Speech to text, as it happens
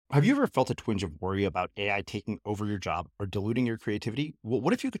Have you ever felt a twinge of worry about AI taking over your job or diluting your creativity? Well,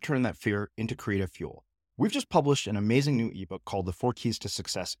 what if you could turn that fear into creative fuel? We've just published an amazing new ebook called The 4 Keys to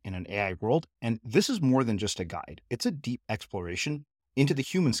Success in an AI World, and this is more than just a guide. It's a deep exploration into the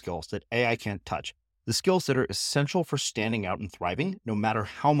human skills that AI can't touch, the skills that are essential for standing out and thriving, no matter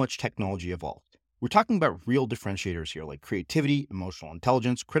how much technology evolves. We're talking about real differentiators here, like creativity, emotional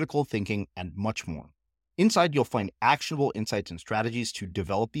intelligence, critical thinking, and much more. Inside, you'll find actionable insights and strategies to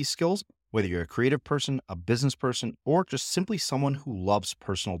develop these skills, whether you're a creative person, a business person, or just simply someone who loves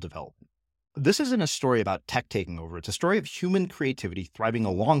personal development. This isn't a story about tech taking over. It's a story of human creativity thriving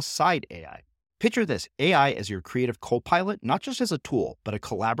alongside AI. Picture this, AI as your creative co-pilot, not just as a tool, but a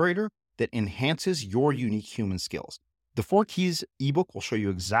collaborator that enhances your unique human skills. The 4 Keys ebook will show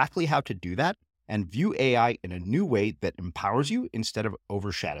you exactly how to do that and view AI in a new way that empowers you instead of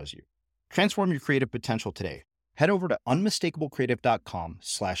overshadows you. Transform your creative potential today. Head over to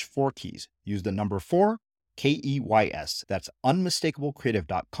unmistakablecreative.com/4keys. Use the number 4, KEYS. That's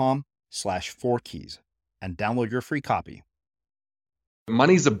unmistakablecreative.com/4keys and download your free copy.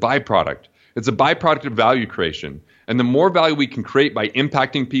 Money's a byproduct. It's a byproduct of value creation. And the more value we can create by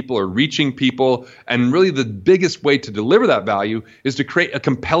impacting people or reaching people, and really the biggest way to deliver that value is to create a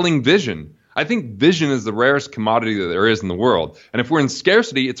compelling vision. I think vision is the rarest commodity that there is in the world. And if we're in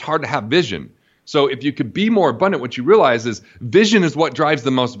scarcity, it's hard to have vision. So if you could be more abundant, what you realize is vision is what drives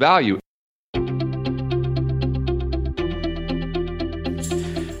the most value.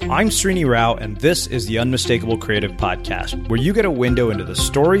 I'm Srini Rao, and this is the Unmistakable Creative Podcast, where you get a window into the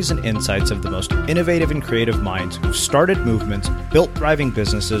stories and insights of the most innovative and creative minds who've started movements, built thriving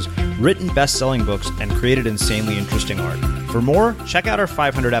businesses, written best-selling books, and created insanely interesting art. For more, check out our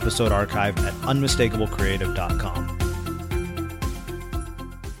 500-episode archive at unmistakablecreative.com.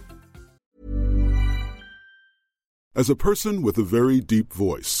 As a person with a very deep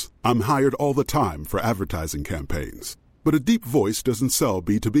voice, I'm hired all the time for advertising campaigns. But a deep voice doesn't sell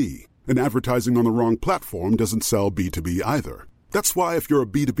B2B, and advertising on the wrong platform doesn't sell B2B either. That's why if you're a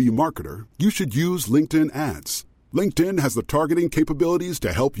B2B marketer, you should use LinkedIn ads. LinkedIn has the targeting capabilities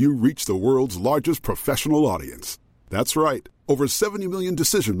to help you reach the world's largest professional audience. That's right, over 70 million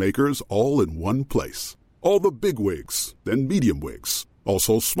decision makers all in one place. All the big wigs, then medium wigs,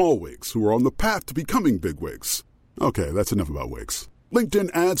 also small wigs who are on the path to becoming big wigs. Okay, that's enough about wigs. LinkedIn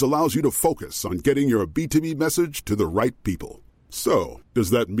ads allows you to focus on getting your B2B message to the right people. So,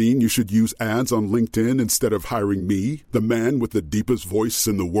 does that mean you should use ads on LinkedIn instead of hiring me, the man with the deepest voice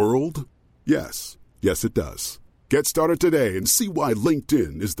in the world? Yes. Yes, it does. Get started today and see why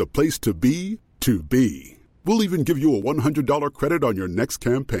LinkedIn is the place to be to be. We'll even give you a $100 credit on your next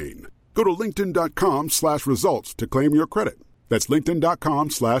campaign. Go to linkedin.com/results to claim your credit. That's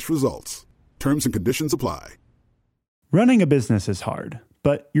linkedin.com/results. Terms and conditions apply. Running a business is hard,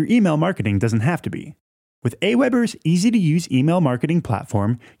 but your email marketing doesn't have to be. With Aweber's easy-to-use email marketing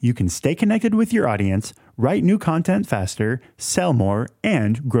platform, you can stay connected with your audience, write new content faster, sell more,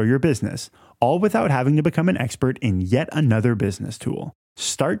 and grow your business, all without having to become an expert in yet another business tool.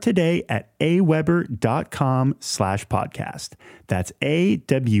 Start today at aweber.com/podcast. That's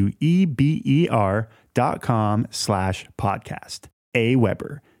AWEBER.com/podcast.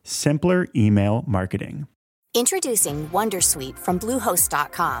 Aweber, simpler email marketing. Introducing Wondersuite from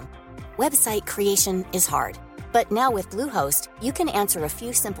Bluehost.com. Website creation is hard, but now with Bluehost, you can answer a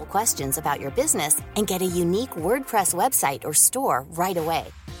few simple questions about your business and get a unique WordPress website or store right away.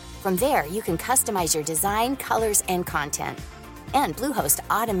 From there, you can customize your design, colors, and content. And Bluehost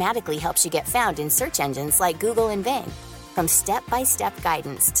automatically helps you get found in search engines like Google and Bing. From step-by-step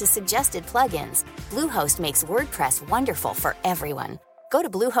guidance to suggested plugins, Bluehost makes WordPress wonderful for everyone. Go to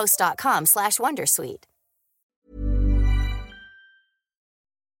bluehost.com/wondersuite.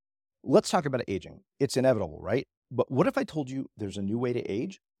 Let's talk about aging. It's inevitable, right? But what if I told you there's a new way to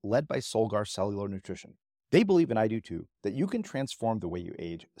age, led by Solgar Cellular Nutrition? They believe, and I do too, that you can transform the way you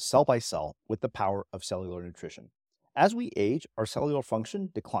age cell by cell with the power of cellular nutrition. As we age, our cellular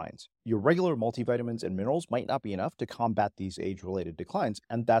function declines. Your regular multivitamins and minerals might not be enough to combat these age-related declines,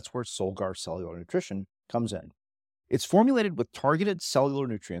 and that's where Solgar Cellular Nutrition comes in. It's formulated with targeted cellular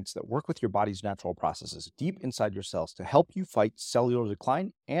nutrients that work with your body's natural processes deep inside your cells to help you fight cellular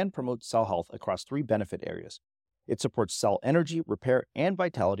decline and promote cell health across 3 benefit areas. It supports cell energy, repair, and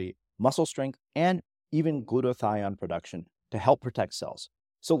vitality, muscle strength, and even glutathione production to help protect cells.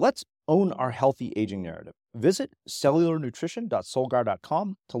 So let's own our healthy aging narrative. Visit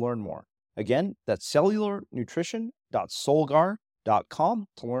cellularnutrition.solgar.com to learn more. Again, that's cellularnutrition.solgar.com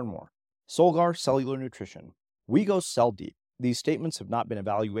to learn more. Solgar Cellular Nutrition. We go cell deep. These statements have not been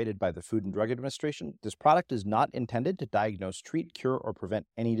evaluated by the Food and Drug Administration. This product is not intended to diagnose, treat, cure, or prevent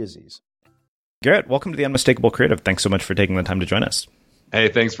any disease. Garret, welcome to the Unmistakable Creative. Thanks so much for taking the time to join us. Hey,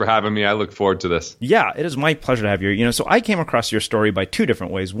 thanks for having me. I look forward to this. Yeah, it is my pleasure to have you. So I came across your story by two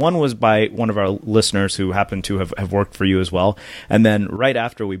different ways. One was by one of our listeners who happened to have worked for you as well. And then right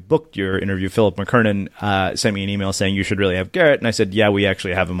after we booked your interview, Philip McKernan sent me an email saying you should really have Garret. And I said, yeah, we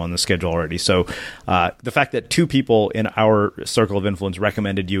actually have him on the schedule already. So the fact that two people in our circle of influence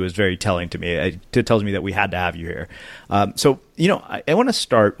recommended you is very telling to me. It tells me that we had to have you here. I want to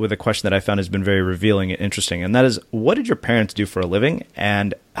start with a question that I found has been very revealing and interesting. And that is, what did your parents do for a living?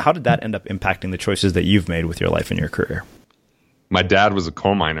 And how did that end up impacting the choices that you've made with your life and your career? My dad was a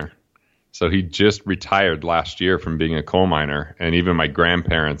coal miner. So he just retired last year from being a coal miner. And even my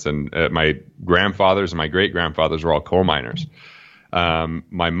grandparents and my grandfathers and my great-grandfathers were all coal miners.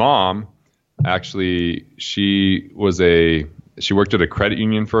 My mom, actually, she worked at a credit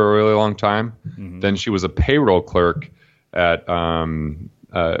union for a really long time. Mm-hmm. Then she was a payroll clerk at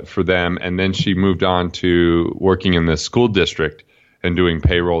for them. And then she moved on to working in the school district and doing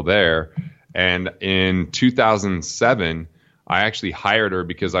payroll there. And in 2007, I actually hired her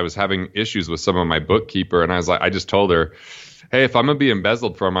because I was having issues with some of my bookkeeper. And I just told her, hey, if I'm going to be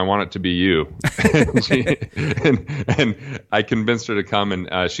embezzled from, I want it to be you. and I convinced her to come.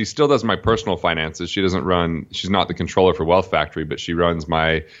 And she still does my personal finances. She's not the controller for Wealth Factory, but she runs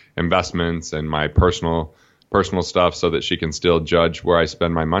my investments and my personal stuff so that she can still judge where I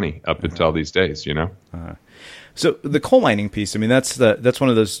spend my money up until these days, So the coal mining piece, that's one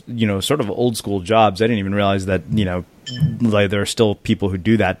of those, sort of old school jobs. I didn't even realize that, like there are still people who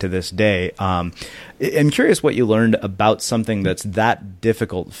do that to this day. I'm curious what you learned about something that's that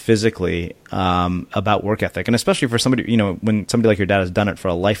difficult physically, about work ethic. And especially for somebody, when somebody like your dad has done it for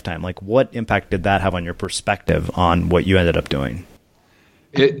a lifetime, like what impact did that have on your perspective on what you ended up doing?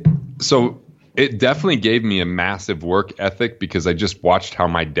 It definitely gave me a massive work ethic because I just watched how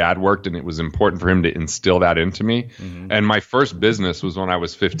my dad worked, and it was important for him to instill that into me. Mm-hmm. And my first business was when I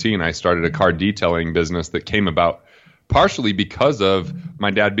was 15. I started a car detailing business that came about partially because of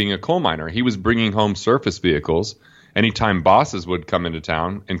my dad being a coal miner. He was bringing home surface vehicles anytime bosses would come into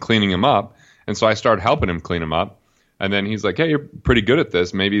town and cleaning them up. And so I started helping him clean them up. And then he's like, hey, you're pretty good at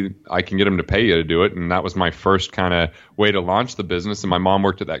this. Maybe I can get him to pay you to do it. And that was my first kind of way to launch the business. And my mom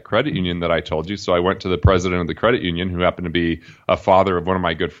worked at that credit union that I told you. So I went to the president of the credit union, who happened to be a father of one of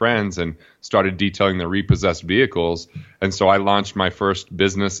my good friends, and started detailing the repossessed vehicles. And so I launched my first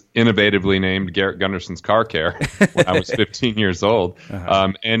business, innovatively named Garret Gunderson's Car Care, when I was 15 years old.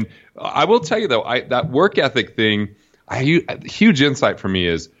 Uh-huh. And I will tell you, though, that work ethic thing, a huge insight for me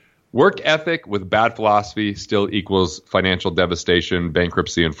is, work ethic with bad philosophy still equals financial devastation,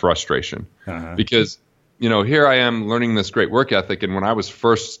 bankruptcy, and frustration. Uh-huh. Because, here I am learning this great work ethic. And when I was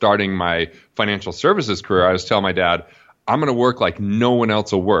first starting my financial services career, I was telling my dad, I'm going to work like no one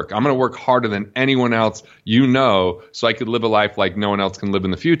else will work. I'm going to work harder than anyone else, so I could live a life like no one else can live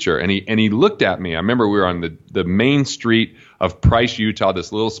in the future. And he looked at me. I remember we were on the main street of Price, Utah,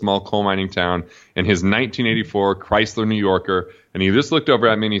 this little small coal mining town, in his 1984 Chrysler New Yorker. And he just looked over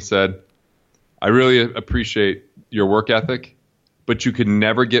at me and he said, I really appreciate your work ethic, but you could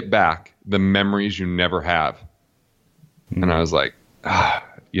never get back the memories you never have. Mm-hmm. And I was like, I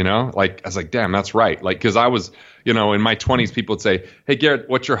was like, damn, that's right. Like, cause I was, in my 20s, people would say, hey, Garret,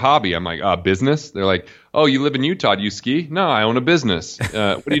 what's your hobby? I'm like, business. They're like, oh, you live in Utah. Do you ski? No, I own a business.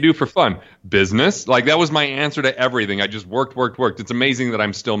 What do you do for fun? Business. Like, that was my answer to everything. I just worked. It's amazing that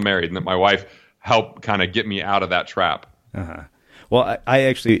I'm still married and that my wife helped kind of get me out of that trap. Uh-huh. Well,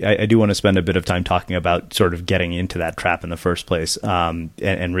 I do want to spend a bit of time talking about sort of getting into that trap in the first place,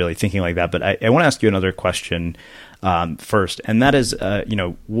 and really thinking like that. But I want to ask you another question first, and that is,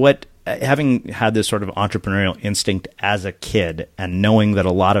 having had this sort of entrepreneurial instinct as a kid and knowing that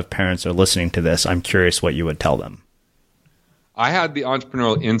a lot of parents are listening to this, I'm curious what you would tell them. I had the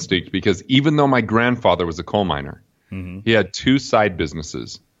entrepreneurial instinct because even though my grandfather was a coal miner, mm-hmm. he had two side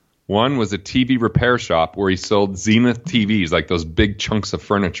businesses. One was a TV repair shop where he sold Zenith TVs, like those big chunks of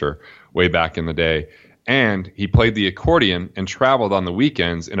furniture way back in the day. And he played the accordion and traveled on the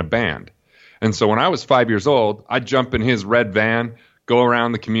weekends in a band. And so when I was 5 years old, I'd jump in his red van, go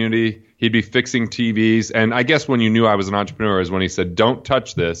around the community. He'd be fixing TVs. And I guess when you knew I was an entrepreneur is when he said, don't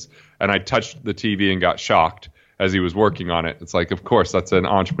touch this. And I touched the TV and got shocked as he was working on it. It's like, of course, that's an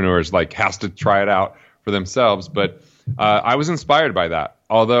entrepreneur's like has to try it out for themselves. But I was inspired by that.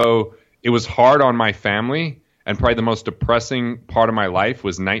 Although it was hard on my family, and probably the most depressing part of my life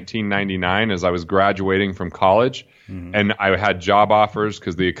was 1999 as I was graduating from college. Mm-hmm. And I had job offers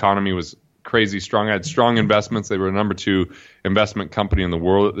because the economy was crazy strong. I had strong investments. They were the number 2 investment company in the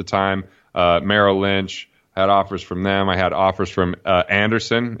world at the time. Merrill Lynch. I had offers from them. I had offers from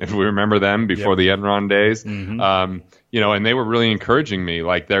Anderson, if we remember them, before the Enron days. And they were really encouraging me.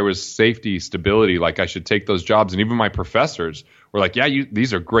 Like, there was safety, stability, like I should take those jobs. And even my professors were like, yeah,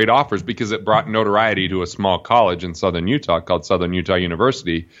 these are great offers, because it brought notoriety to a small college in Southern Utah called Southern Utah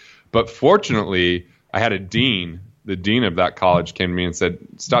University. But fortunately, I had a dean. The dean of that college came to me and said,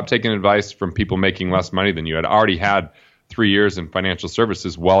 stop taking advice from people making less money than you. I'd already had 3 years in financial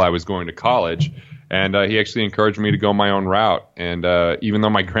services while I was going to college. And he actually encouraged me to go my own route. And even though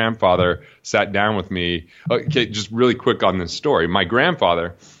my grandfather sat down with me, okay, just really quick on this story. My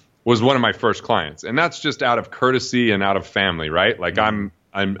grandfather was one of my first clients, and that's just out of courtesy and out of family, right? Like I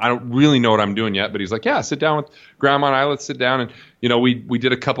don't really know what I'm doing yet, but he's like, yeah, sit down with Grandma and I, let's sit down. And, we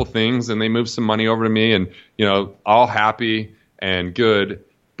did a couple things, and they moved some money over to me, and, all happy and good.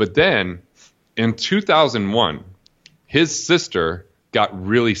 But then in 2001, his sister got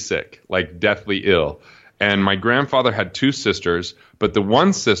really sick, like deathly ill. And my grandfather had 2 sisters, but the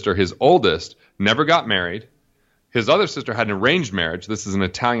one sister, his oldest, never got married. His other sister had an arranged marriage. This is an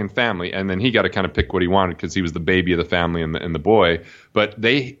Italian family. And then he got to kind of pick what he wanted, because he was the baby of the family and the boy. But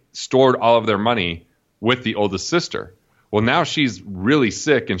they stored all of their money with the oldest sister. Well, now she's really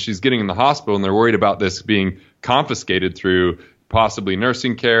sick, and she's getting in the hospital, and they're worried about this being confiscated through possibly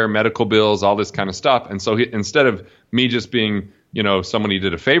nursing care, medical bills, all this kind of stuff. And so instead of me just being, someone he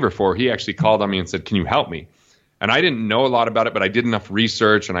did a favor for, he actually called on me and said, can you help me? And I didn't know a lot about it, but I did enough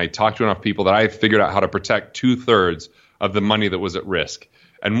research, and I talked to enough people that I figured out how to protect 2/3 of the money that was at risk.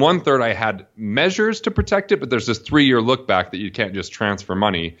 And 1/3, I had measures to protect it, but there's this 3-year look back that you can't just transfer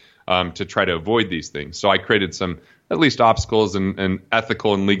money to try to avoid these things. So I created some, at least, obstacles and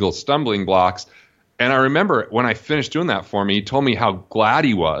ethical and legal stumbling blocks. And I remember when I finished doing that for me, he told me how glad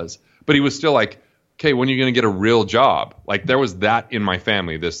he was, but he was still like, okay, when are you going to get a real job? Like, there was that in my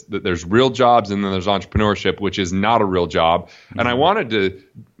family, there's real jobs, and then there's entrepreneurship, which is not a real job. And I wanted to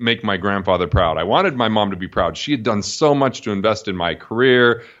make my grandfather proud. I wanted my mom to be proud. She had done so much to invest in my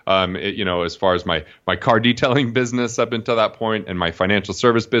career, as far as my car detailing business up until that point, and my financial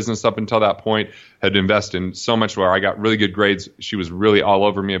service business up until that point, had invested in so much where I got really good grades. She was really all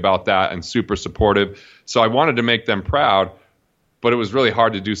over me about that and super supportive. So I wanted to make them proud. But it was really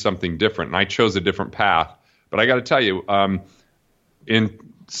hard to do something different, and I chose a different path. But I got to tell you, in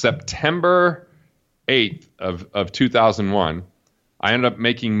September 8th of 2001, I ended up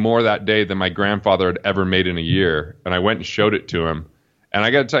making more that day than my grandfather had ever made in a year, and I went and showed it to him. And I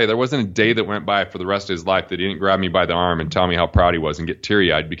got to tell you, there wasn't a day that went by for the rest of his life that he didn't grab me by the arm and tell me how proud he was and get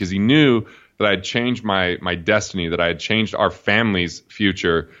teary-eyed, because he knew that I had changed my destiny, that I had changed our family's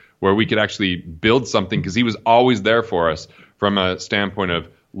future, where we could actually build something, because he was always there for us from a standpoint of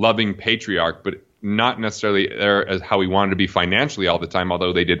loving patriarch, but not necessarily there as how we wanted to be financially all the time,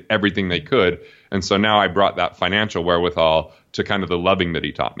 although they did everything they could. And so now I brought that financial wherewithal to kind of the loving that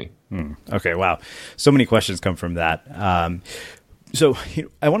he taught me. Okay, wow. So many questions come from that. So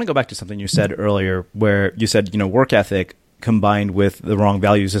I want to go back to something you said earlier, where you said, work ethic combined with the wrong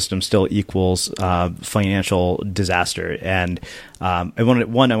value system still equals financial disaster. And I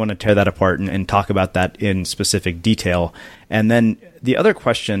want to tear that apart and talk about that in specific detail. And then the other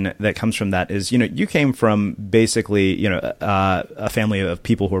question that comes from that is, you came from basically, a family of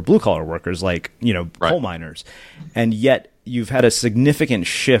people who are blue collar workers, like, coal miners. And yet you've had a significant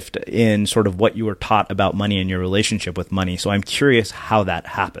shift in sort of what you were taught about money and your relationship with money. So I'm curious how that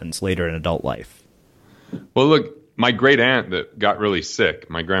happens later in adult life. Well, look, my great aunt that got really sick,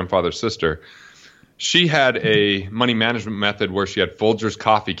 my grandfather's sister, she had a money management method where she had Folgers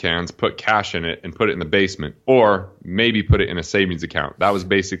coffee cans, put cash in it, and put it in the basement, or maybe put it in a savings account. That was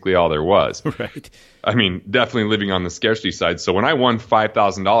basically all there was. Right. I mean, definitely living on the scarcity side. So when I won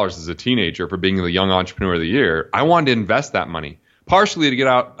 $5,000 as a teenager for being the Young Entrepreneur of the Year, I wanted to invest that money, partially to get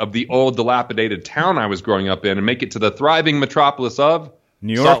out of the old dilapidated town I was growing up in and make it to the thriving metropolis of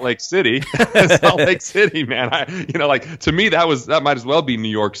New York? Salt Lake City. Salt Lake City, man. To me, that might as well be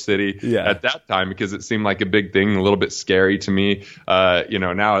New York City at that time, because it seemed like a big thing, a little bit scary to me.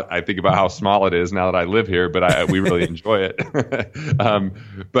 Now I think about how small it is now that I live here, but we really enjoy it.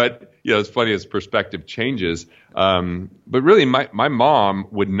 But it's funny as perspective changes. But really, my mom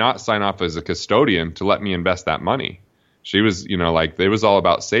would not sign off as a custodian to let me invest that money. She was, it was all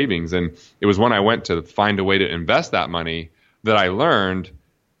about savings. And it was when I went to find a way to invest that money that I learned,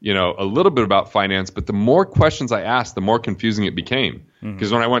 a little bit about finance. But the more questions I asked, the more confusing it became.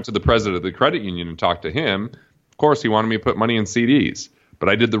 Because when I went to the president of the credit union and talked to him, of course, he wanted me to put money in CDs. But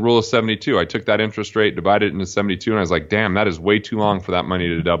I did the rule of 72. I took that interest rate, divided it into 72, and I was like, damn, that is way too long for that money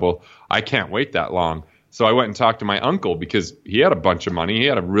to double. I can't wait that long. So I went and talked to my uncle because he had a bunch of money. He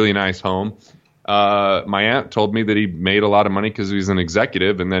had a really nice home. My aunt told me that he made a lot of money because he was an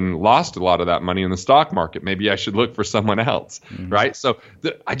executive and then lost a lot of that money in the stock market. Maybe I should look for someone else, right? So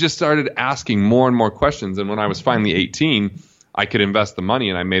I just started asking more and more questions. And when I was finally 18, I could invest the money,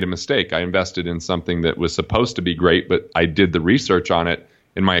 and I made a mistake. I invested in something that was supposed to be great, but I did the research on it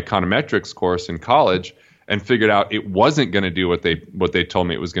in my econometrics course in college and figured out it wasn't going to do what they told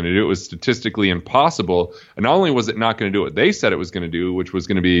me it was going to do. It was statistically impossible. And not only was it not going to do what they said it was going to do, which was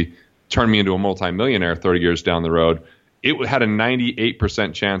going to be turn me into a multimillionaire 30 years down the road, it had a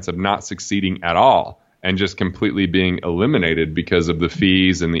 98% chance of not succeeding at all and just completely being eliminated because of the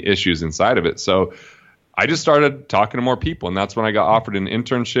fees and the issues inside of it. So I just started talking to more people, and that's when I got offered an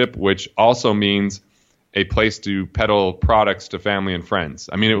internship, which also means a place to peddle products to family and friends.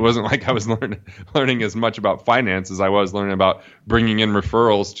 I mean, it wasn't like I was learning as much about finance as I was learning about bringing in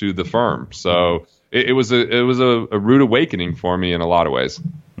referrals to the firm. So it was a rude awakening for me in a lot of ways.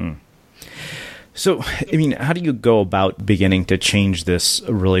 So, I mean, how do you go about beginning to change this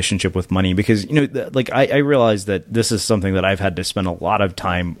relationship with money? Because, like I realize that this is something that I've had to spend a lot of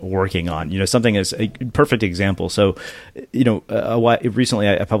time working on, something as a perfect example. So, recently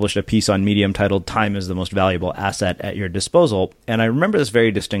I published a piece on Medium titled "Time is the Most Valuable Asset at Your Disposal." And I remember this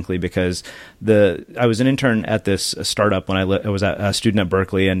very distinctly because I was an intern at this startup when I was a student at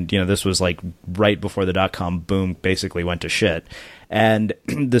Berkeley. And, this was like right before the dot-com boom basically went to shit. And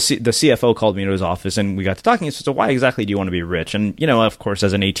the CFO called me into his office, and we got to talking. He said, "So why exactly do you want to be rich?" And, of course,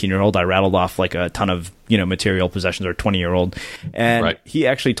 as an 18-year-old, I rattled off like a ton of, material possessions, or 20-year-old. And He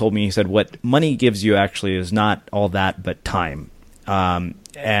actually told me, he said, what money gives you actually is not all that, but time.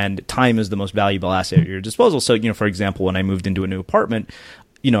 And time is the most valuable asset at your disposal. So, for example, when I moved into a new apartment,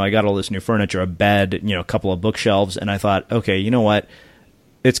 I got all this new furniture, a bed, a couple of bookshelves, and I thought, okay, you know what?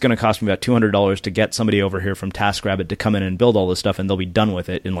 It's going to cost me about $200 to get somebody over here from TaskRabbit to come in and build all this stuff, and they'll be done with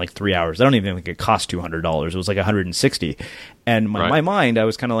it in like 3 hours. I don't even think it cost $200. It was like $160. And in my mind, I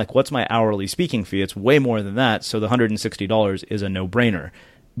was kind of like, what's my hourly speaking fee? It's way more than that, so the $160 is a no-brainer.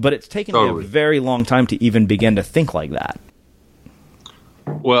 But it's taken me a very long time to even begin to think like that.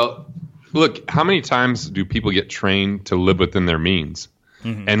 Well, look, how many times do people get trained to live within their means?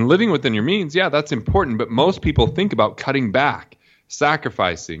 Mm-hmm. And living within your means, yeah, that's important, but most people think about cutting back,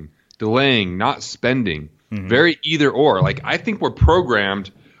 sacrificing, delaying, not spending, very either or. Like, I think we're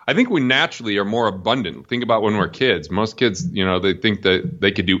programmed. I think we naturally are more abundant. Think about when we're kids. Most kids, they think that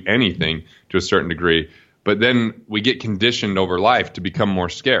they could do anything to a certain degree, but then we get conditioned over life to become more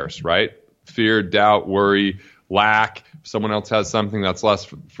scarce, right? Fear, doubt, worry, lack. If someone else has something that's less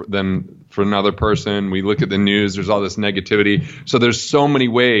than for another person. We look at the news, there's all this negativity. So there's so many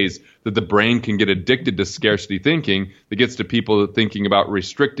ways that the brain can get addicted to scarcity thinking that gets to people thinking about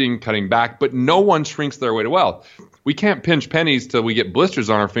restricting, cutting back, but no one shrinks their way to wealth. We can't pinch pennies till we get blisters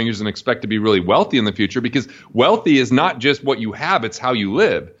on our fingers and expect to be really wealthy in the future, because wealthy is not just what you have, it's how you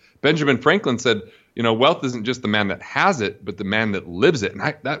live. Benjamin Franklin said, wealth isn't just the man that has it, but the man that lives it. And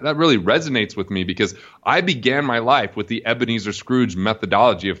that really resonates with me, because I began my life with the Ebenezer Scrooge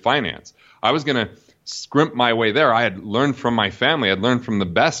methodology of finance. I was going to scrimp my way there. I had learned from my family. I'd learned from the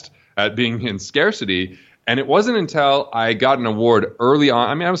best at being in scarcity. And it wasn't until I got an award early on.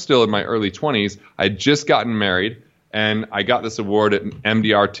 I mean, I was still in my early 20s. I had just gotten married, and I got this award at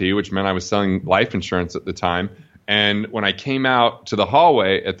MDRT, which meant I was selling life insurance at the time. And when I came out to the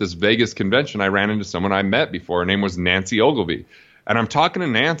hallway at this Vegas convention, I ran into someone I met before. Her name was Nancy Ogilvy. And I'm talking to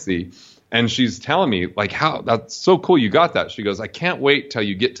Nancy, and she's telling me, like, how that's so cool you got that. She goes, I can't wait till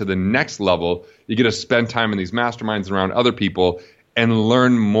you get to the next level. You get to spend time in these masterminds around other people and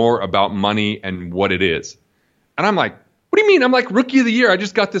learn more about money and what it is. And I'm like, what do you mean? I'm like, Rookie of the Year. I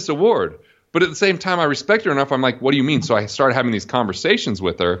just got this award. But at the same time, I respect her enough. I'm like, what do you mean? So I started having these conversations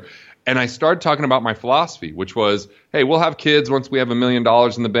with her. And I started talking about my philosophy, which was, hey, we'll have kids once we have $1 million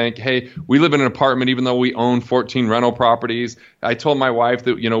in the bank. Hey, we live in an apartment even though we own 14 rental properties. I told my wife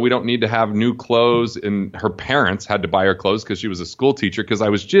that, we don't need to have new clothes. And her parents had to buy her clothes because she was a school teacher, because I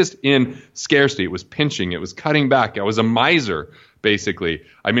was just in scarcity. It was pinching. It was cutting back. I was a miser, basically.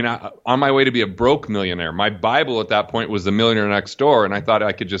 I mean, on my way to be a broke millionaire. My Bible at that point was The Millionaire Next Door, and I thought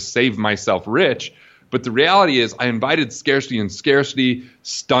I could just save myself rich. But the reality is I invited scarcity, and scarcity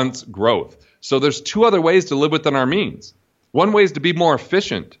stunts growth. So there's two other ways to live within our means. One way is to be more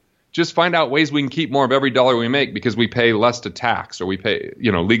efficient. Just find out ways we can keep more of every dollar we make, because we pay less to tax, or we pay,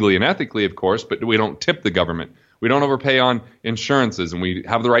 legally and ethically, of course, but we don't tip the government. We don't overpay on insurances, and we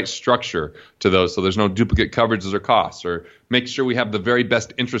have the right structure to those so there's no duplicate coverages or costs, or make sure we have the very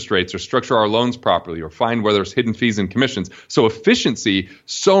best interest rates, or structure our loans properly, or find where there's hidden fees and commissions. So efficiency,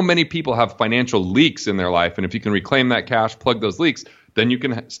 so many people have financial leaks in their life, and if you can reclaim that cash, plug those leaks, then you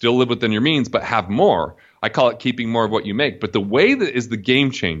can still live within your means, but have more. I call it keeping more of what you make. But the way that is the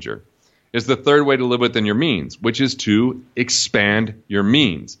game changer is the third way to live within your means, which is to expand your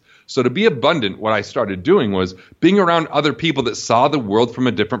means. So to be abundant, what I started doing was being around other people that saw the world from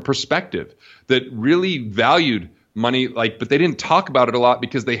a different perspective, that really valued money, but they didn't talk about it a lot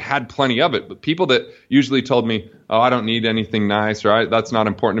because they had plenty of it. But people that usually told me, oh, I don't need anything nice, right? That's not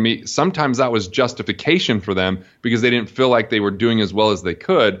important to me. Sometimes that was justification for them because they didn't feel like they were doing as well as they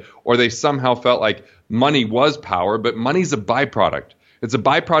could, or they somehow felt like money was power, but money's a byproduct. It's a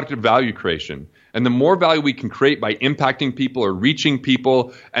byproduct of value creation. And the more value we can create by impacting people or reaching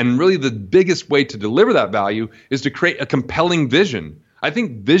people, and really the biggest way to deliver that value is to create a compelling vision. I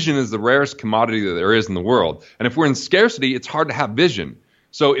think vision is the rarest commodity that there is in the world. And if we're in scarcity, it's hard to have vision.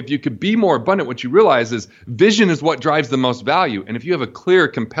 So if you could be more abundant, what you realize is vision is what drives the most value. And if you have a clear,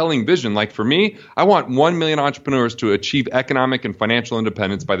 compelling vision, like for me, I want 1 million entrepreneurs to achieve economic and financial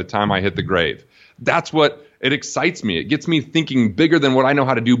independence by the time I hit the grave. That's what it excites me. It gets me thinking bigger than what I know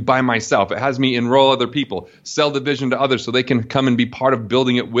how to do by myself. It has me enroll other people, sell the vision to others so they can come and be part of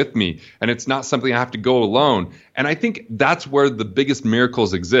building it with me. And it's not something I have to go alone. And I think that's where the biggest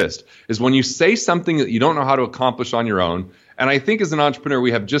miracles exist, is when you say something that you don't know how to accomplish on your own. And I think as an entrepreneur,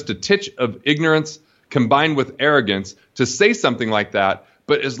 we have just a titch of ignorance combined with arrogance to say something like that.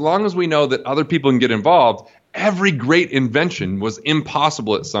 But as long as we know that other people can get involved, every great invention was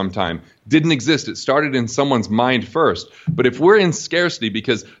impossible at some time, didn't exist. It started in someone's mind first. But if we're in scarcity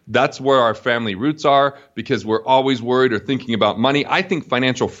because that's where our family roots are, because we're always worried or thinking about money, I think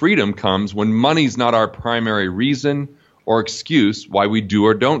financial freedom comes when money's not our primary reason or excuse why we do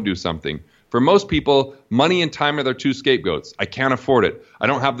or don't do something. For most people, money and time are their two scapegoats. I can't afford it. I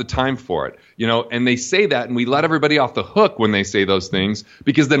don't have the time for it. And they say that, and we let everybody off the hook when they say those things,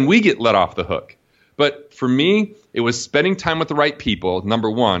 because then we get let off the hook. But for me, it was spending time with the right people, number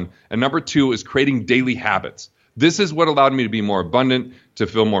one. And number two is creating daily habits. This is what allowed me to be more abundant, to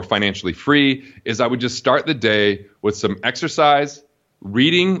feel more financially free, is I would just start the day with some exercise,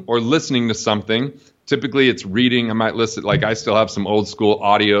 reading or listening to something. Typically it's reading. I might listen, I still have some old school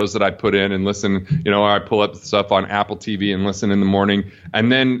audios that I put in and listen, or I pull up stuff on Apple TV and listen in the morning.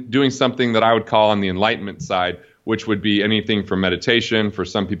 And then doing something that I would call on the enlightenment side, which would be anything from meditation. For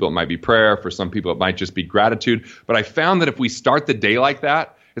some people, it might be prayer. For some people, it might just be gratitude. But I found that if we start the day like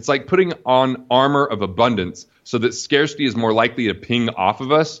that, it's like putting on armor of abundance so that scarcity is more likely to ping off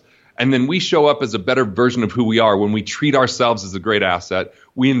of us. And then we show up as a better version of who we are when we treat ourselves as a great asset.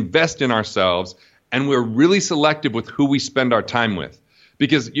 We invest in ourselves, and we're really selective with who we spend our time with.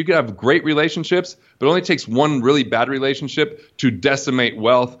 Because you could have great relationships, but it only takes one really bad relationship to decimate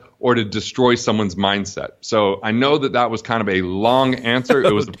wealth or to destroy someone's mindset. So I know that was kind of a long answer.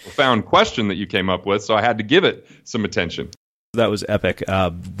 It was a profound question that you came up with, so I had to give it some attention. That was epic,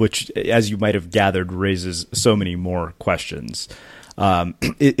 which, as you might have gathered, raises so many more questions.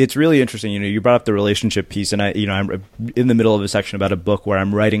 It's really interesting. You brought up the relationship piece, and I'm in the middle of a section about a book where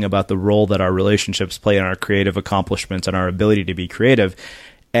I'm writing about the role that our relationships play in our creative accomplishments and our ability to be creative.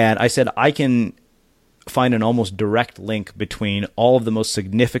 And I said I can find an almost direct link between all of the most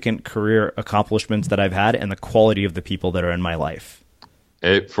significant career accomplishments that I've had and the quality of the people that are in my life.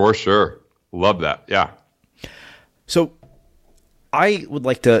 For sure. Love that. Yeah. So I would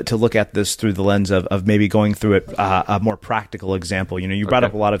like to look at this through the lens of maybe going through it a more practical example. You brought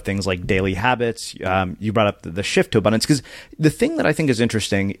up a lot of things like daily habits. You brought up the shift to abundance, because the thing that I think is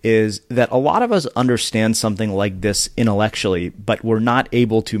interesting is that a lot of us understand something like this intellectually, but we're not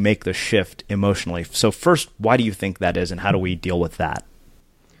able to make the shift emotionally. So first, why do you think that is, and how do we deal with that?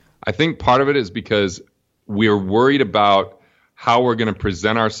 I think part of it is because we're worried about how we're going to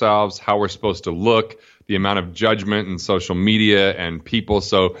present ourselves, how we're supposed to look, the amount of judgment and social media and people.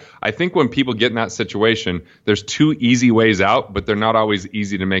 So I think when people get in that situation, there's two easy ways out, but they're not always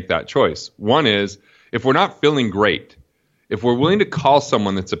easy to make that choice. One is, if we're not feeling great, if we're willing to call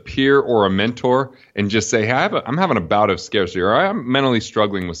someone that's a peer or a mentor and just say, hey, I'm having a bout of scarcity, or I'm mentally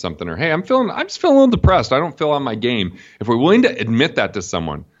struggling with something, or hey, I'm just feeling a little depressed. I don't feel on my game. If we're willing to admit that to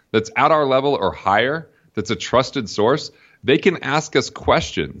someone that's at our level or higher, that's a trusted source, they can ask us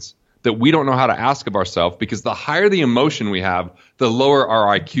questions that we don't know how to ask of ourselves, because the higher the emotion we have, the lower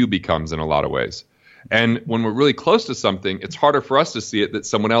our IQ becomes in a lot of ways. And when we're really close to something, it's harder for us to see it that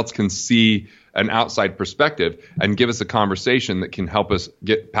someone else can see an outside perspective and give us a conversation that can help us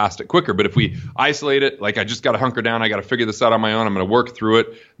get past it quicker. But if we isolate it, like I just got to hunker down, I got to figure this out on my own, I'm going to work through it,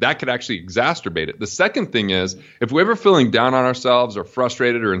 that could actually exacerbate it. The second thing is, if we're ever feeling down on ourselves or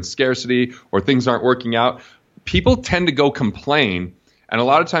frustrated or in scarcity or things aren't working out, people tend to go complain. And a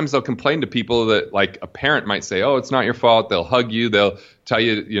lot of times they'll complain to people that, like a parent might say, oh, it's not your fault. They'll hug you. They'll tell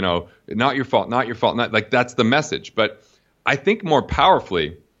you, not your fault, not your fault. Not, like that's the message. But I think more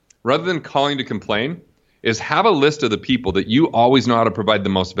powerfully, rather than calling to complain, is have a list of the people that you always know how to provide the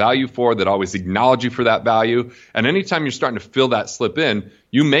most value for, that always acknowledge you for that value. And anytime you're starting to feel that slip in,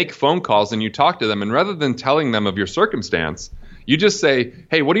 you make phone calls and you talk to them. And rather than telling them of your circumstance, you just say,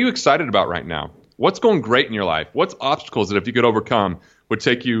 hey, what are you excited about right now? What's going great in your life? What's obstacles that if you could overcome would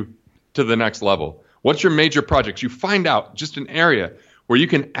take you to the next level? What's your major projects? You find out just an area where you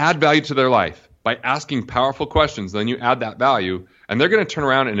can add value to their life by asking powerful questions. Then you add that value, and they're going to turn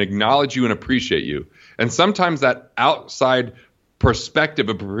around and acknowledge you and appreciate you. And sometimes that outside perspective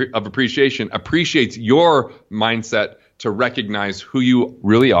of appreciation appreciates your mindset to recognize who you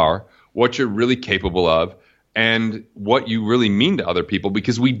really are, what you're really capable of, and what you really mean to other people,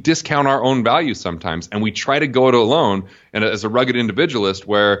 because we discount our own value sometimes and we try to go it alone. And as a rugged individualist,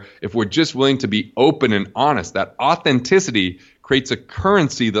 where if we're just willing to be open and honest, that authenticity creates a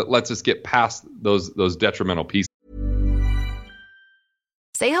currency that lets us get past those detrimental pieces.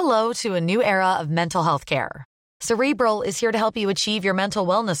 Say hello to a new era of mental health care. Cerebral is here to help you achieve your mental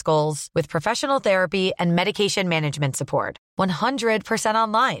wellness goals with professional therapy and medication management support. 100%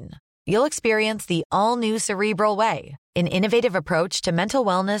 online. You'll experience the all-new Cerebral Way, an innovative approach to mental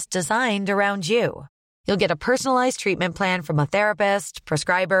wellness designed around you. You'll get a personalized treatment plan from a therapist,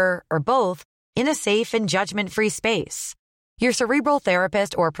 prescriber, or both in a safe and judgment-free space. Your Cerebral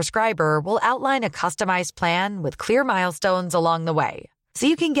therapist or prescriber will outline a customized plan with clear milestones along the way, so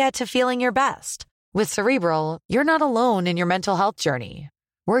you can get to feeling your best. With Cerebral, you're not alone in your mental health journey.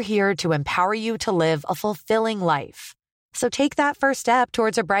 We're here to empower you to live a fulfilling life. So take that first step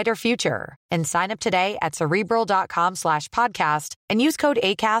towards a brighter future and sign up today at Cerebral.com/podcast and use code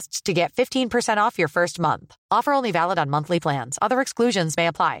ACAST to get 15% off your first month. Offer only valid on monthly plans. Other exclusions may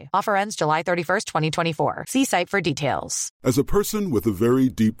apply. Offer ends July 31st, 2024. See site for details. As a person with a very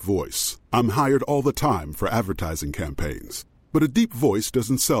deep voice, I'm hired all the time for advertising campaigns. But a deep voice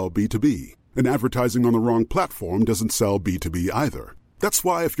doesn't sell B2B, and advertising on the wrong platform doesn't sell B2B either. That's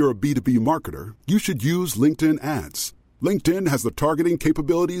why if you're a B2B marketer, you should use LinkedIn ads. LinkedIn has the targeting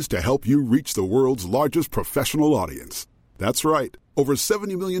capabilities to help you reach the world's largest professional audience. That's right, over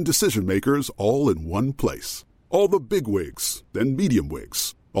 70 million decision makers all in one place. All the big wigs, then medium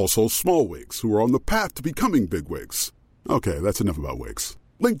wigs, also small wigs who are on the path to becoming big wigs. Okay, that's enough about wigs.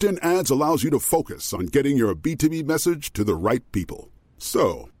 LinkedIn ads allows you to focus on getting your B2B message to the right people.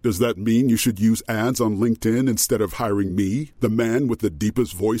 So, does that mean you should use ads on LinkedIn instead of hiring me, the man with the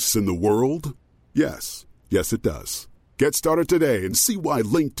deepest voice in the world? Yes. Yes, it does. Get started today and see why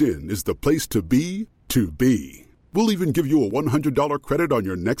LinkedIn is the place to be to be. We'll even give you a $100 credit on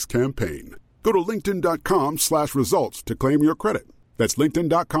your next campaign. Go to linkedin.com/results to claim your credit. That's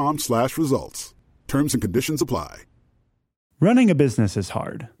linkedin.com/results. Terms and conditions apply. Running a business is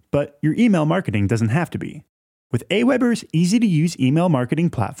hard, but your email marketing doesn't have to be. With Aweber's easy-to-use email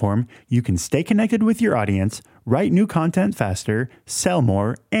marketing platform, you can stay connected with your audience, write new content faster, sell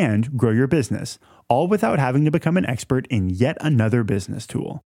more, and grow your business, all without having to become an expert in yet another business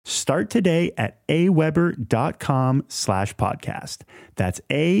tool. Start today at aweber.com/podcast. That's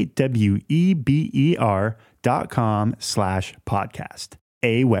AWEBER.com/podcast.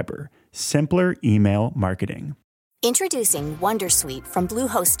 Aweber, simpler email marketing. Introducing Wondersuite from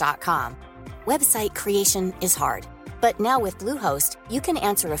Bluehost.com. Website creation is hard, but now with Bluehost, you can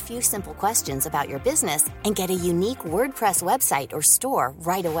answer a few simple questions about your business and get a unique WordPress website or store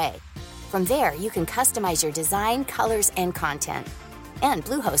right away. From there, you can customize your design, colors, and content. And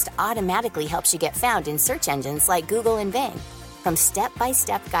Bluehost automatically helps you get found in search engines like Google and Bing. From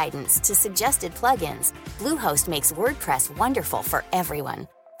step-by-step guidance to suggested plugins, Bluehost makes WordPress wonderful for everyone.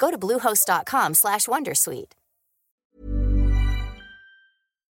 Go to bluehost.com/wondersuite.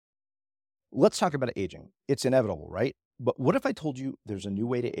 Let's talk about aging. It's inevitable, right? But what if I told you there's a new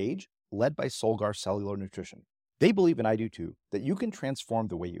way to age, led by Solgar Cellular Nutrition? They believe, and I do too, that you can transform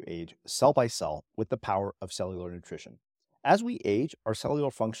the way you age cell by cell with the power of cellular nutrition. As we age, our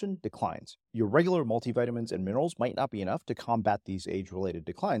cellular function declines. Your regular multivitamins and minerals might not be enough to combat these age-related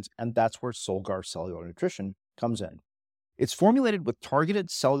declines, and that's where Solgar Cellular Nutrition comes in. It's formulated with targeted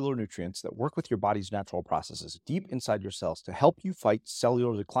cellular nutrients that work with your body's natural processes deep inside your cells to help you fight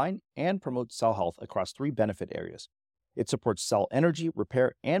cellular decline and promote cell health across 3 benefit areas. It supports cell energy,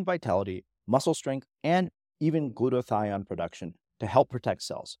 repair, and vitality, muscle strength, and even glutathione production to help protect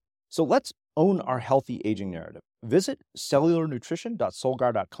cells. So let's own our healthy aging narrative. Visit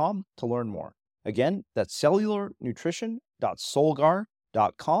cellularnutrition.solgar.com to learn more. Again, that's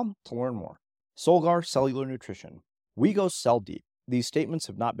cellularnutrition.solgar.com to learn more. Solgar Cellular Nutrition. We go cell deep. These statements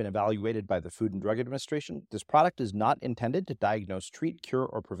have not been evaluated by the Food and Drug Administration. This product is not intended to diagnose, treat, cure,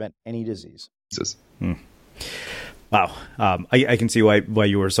 or prevent any disease. Wow. I can see why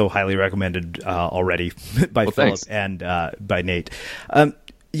you were so highly recommended already by Philip thanks. and by Nate.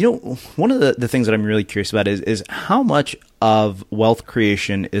 One of the things that I'm really curious about is how much of wealth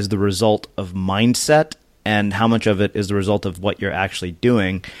creation is the result of mindset and how much of it is the result of what you're actually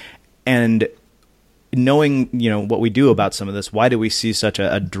doing. And knowing, what we do about some of this, why do we see such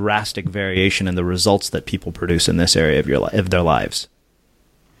a drastic variation in the results that people produce in this area of their lives?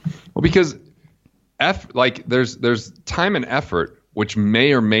 Well, because there's time and effort which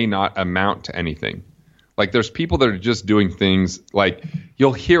may or may not amount to anything. Like there's people that are just doing things like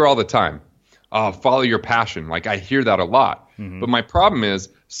you'll hear all the time, follow your passion. Like I hear that a lot. Mm-hmm. But my problem is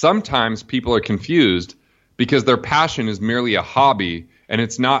sometimes people are confused because their passion is merely a hobby and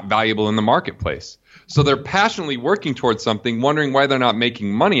it's not valuable in the marketplace. So they're passionately working towards something, wondering why they're not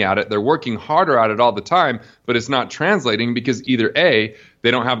making money at it. They're working harder at it all the time, but it's not translating because either A,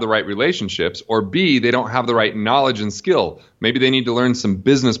 they don't have the right relationships, or B, they don't have the right knowledge and skill. Maybe they need to learn some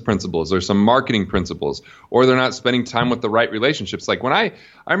business principles or some marketing principles, or they're not spending time with the right relationships. Like when I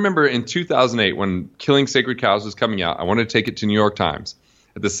remember in 2008 when Killing Sacred Cows was coming out, I wanted to take it to New York Times.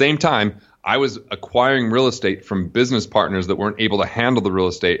 At the same time, I was acquiring real estate from business partners that weren't able to handle the real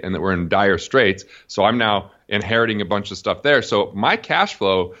estate and that were in dire straits. So I'm now inheriting a bunch of stuff there. So my cash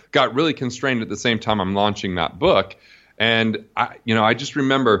flow got really constrained at the same time I'm launching that book. And I just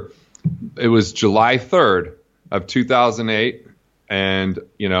remember it was July 3rd of 2008. And,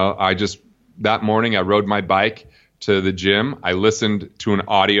 that morning I rode my bike to the gym. I listened to an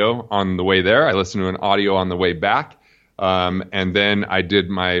audio on the way there. I listened to an audio on the way back. And then I did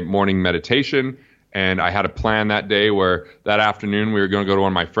my morning meditation, and I had a plan that day where that afternoon we were going to go to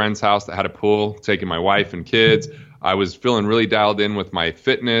one of my friend's house that had a pool, taking my wife and kids. I was feeling really dialed in with my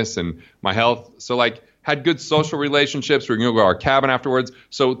fitness and my health. So had good social relationships. We were going to go to our cabin afterwards.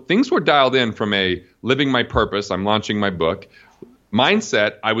 So things were dialed in from a living my purpose. I'm launching my book.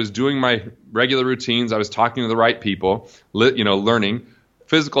 Mindset, I was doing my regular routines. I was talking to the right people, learning.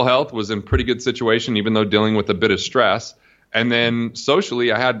 Physical health was in pretty good situation, even though dealing with a bit of stress. And then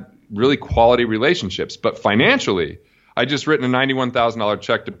socially, I had really quality relationships. But financially, I just written a $91,000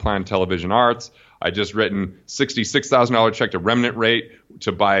 check to Planned Television Arts. I just written $66,000 check to Remnant Rate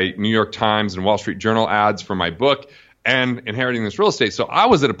to buy New York Times and Wall Street Journal ads for my book and inheriting this real estate. So I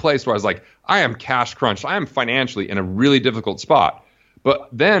was at a place where I was like, I am cash crunched. I am financially in a really difficult spot. But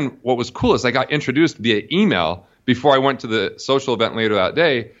then what was cool is I got introduced via email before I went to the social event later that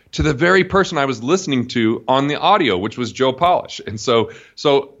day to the very person I was listening to on the audio, which was Joe Polish. And so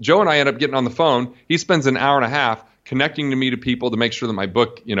Joe and I end up getting on the phone. He spends an hour and a half connecting to me to people to make sure that my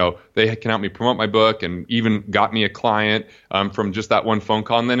book, they can help me promote my book, and even got me a client from just that one phone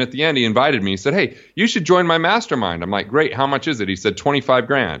call. And then at the end, he invited me. He said, "Hey, you should join my mastermind." I'm like, "Great. How much is it?" He said,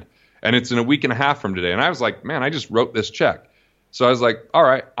 $25,000. And it's in a week and a half from today. And I was like, man, I just wrote this check. So I was like, all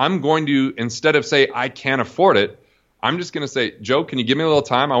right, I'm going to, instead of say I can't afford it, I'm just going to say, Joe, can you give me a little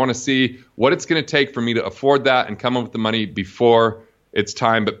time? I want to see what it's going to take for me to afford that and come up with the money before it's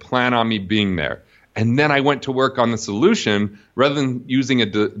time, but plan on me being there. And then I went to work on the solution rather than using a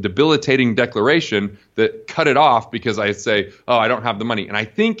debilitating declaration that cut it off because I say, oh, I don't have the money. And I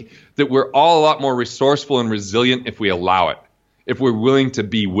think that we're all a lot more resourceful and resilient if we allow it, if we're willing to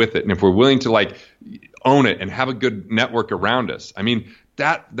be with it, and if we're willing to own it and have a good network around us. I mean,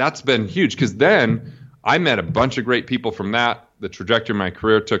 that's been huge, because then I met a bunch of great people from that. The trajectory of my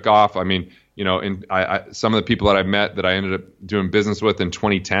career took off. I mean, some of the people that I met that I ended up doing business with in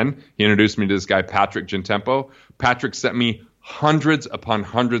 2010, he introduced me to this guy, Patrick Gentempo. Patrick sent me hundreds upon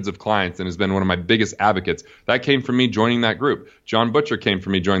hundreds of clients and has been one of my biggest advocates. That came from me joining that group. John Butcher came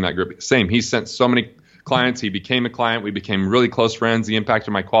from me joining that group. Same. He sent so many clients. He became a client. We became really close friends. He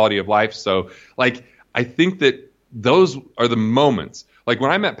impacted my quality of life. So, I think that those are the moments. Like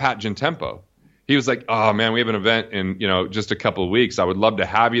when I met Pat Gentempo, he was like, oh man, we have an event in, just a couple of weeks. I would love to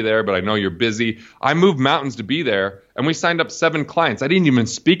have you there, but I know you're busy. I moved mountains to be there, and we signed up 7 clients. I didn't even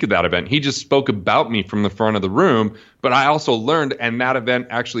speak at that event. He just spoke about me from the front of the room, but I also learned, and that event,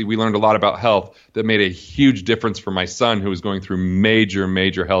 actually, we learned a lot about health that made a huge difference for my son, who was going through major,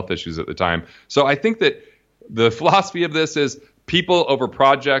 major health issues at the time. So I think that the philosophy of this is people over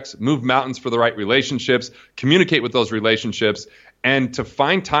projects, move mountains for the right relationships, communicate with those relationships, and to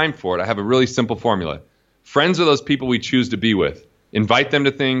find time for it, I have a really simple formula. Friends are those people we choose to be with. Invite them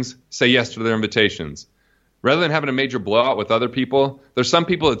to things, say yes to their invitations. Rather than having a major blowout with other people, there's some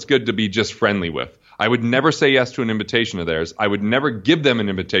people it's good to be just friendly with. I would never say yes to an invitation of theirs. I would never give them an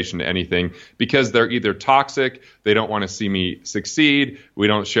invitation to anything because they're either toxic, they don't want to see me succeed, we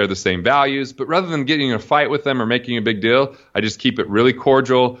don't share the same values. But rather than getting in a fight with them or making a big deal, I just keep it really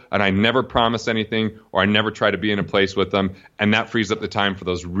cordial, and I never promise anything, or I never try to be in a place with them. And that frees up the time for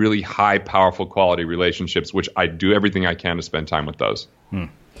those really high, powerful quality relationships, which I do everything I can to spend time with those.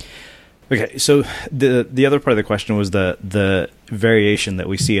 Okay, so the other part of the question was the variation that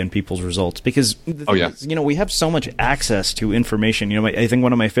we see in people's results, because we have so much access to information. I think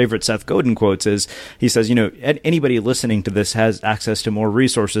one of my favorite Seth Godin quotes is, he says, anybody listening to this has access to more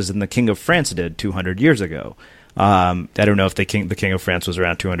resources than the King of France did 200 years ago. I don't know if the King of France was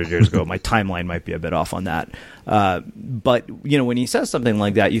around 200 years ago. My timeline might be a bit off on that. But when he says something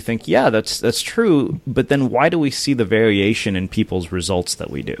like that, you think, yeah, that's true. But then why do we see the variation in people's results that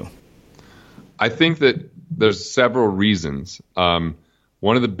we do? I think that there's several reasons. One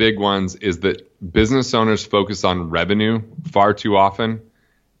of the big ones is that business owners focus on revenue far too often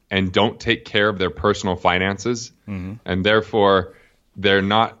and don't take care of their personal finances, and therefore they're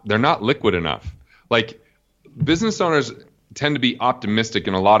not liquid enough. Like, business owners tend to be optimistic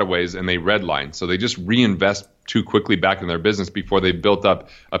in a lot of ways, and they redline, so they just reinvest too quickly back in their business before they built up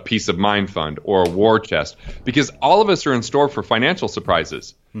a peace of mind fund or a war chest, because all of us are in store for financial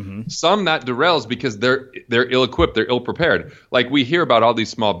surprises. Some that derails because they're ill-equipped, they're ill-prepared. Like, we hear about all these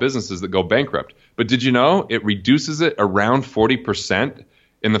small businesses that go bankrupt, but did you know it reduces it around 40%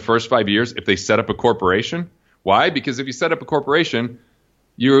 in the first 5 years if they set up a corporation? Why? Because if you set up a corporation,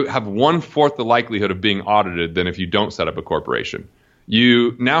 you have 1/4 the likelihood of being audited than if you don't set up a corporation.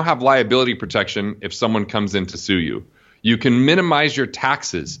 You now have liability protection if someone comes in to sue you. You can minimize your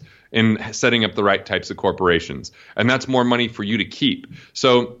taxes in setting up the right types of corporations, and that's more money for you to keep.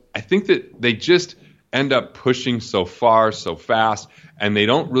 So I think that they just end up pushing so far, so fast, and they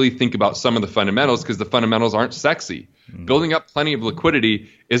don't really think about some of the fundamentals because the fundamentals aren't sexy. Building up plenty of liquidity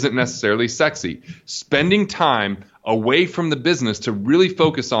isn't necessarily sexy. Spending time away from the business to really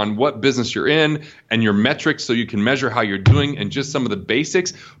focus on what business you're in and your metrics so you can measure how you're doing and just some of the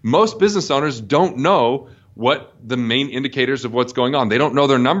basics. Most business owners don't know what the main indicators of what's going on. They don't know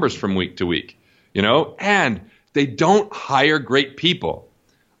their numbers from week to week, and they don't hire great people.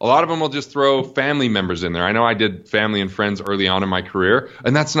 A lot of them will just throw family members in there. I know I did family and friends early on in my career,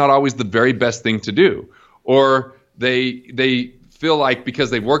 and that's not always the very best thing to do. Or they feel like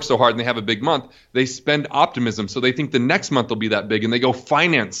because they've worked so hard and they have a big month, they spend optimism. So they think the next month will be that big and they go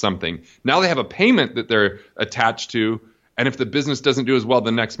finance something. Now they have a payment that they're attached to. And if the business doesn't do as well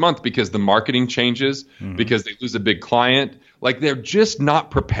the next month because the marketing changes, because they lose a big client, like, they're just not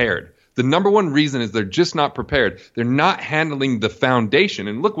prepared. The number one reason is they're just not prepared. They're not handling the foundation.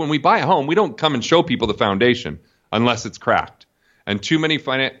 And look, when we buy a home, we don't come and show people the foundation unless it's cracked. And too many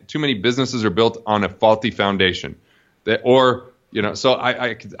businesses are built on a faulty foundation. So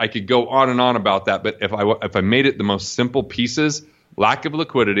I could go on and on about that. But if I made it the most simple pieces: lack of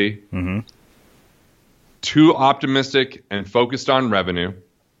liquidity, too optimistic and focused on revenue,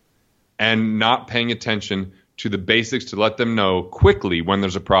 and not paying attention to the basics to let them know quickly when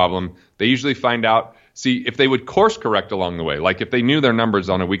there's a problem. They usually find out. See, if they would course correct along the way, like if they knew their numbers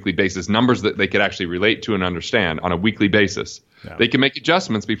on a weekly basis, numbers that they could actually relate to and understand on a weekly basis, they can make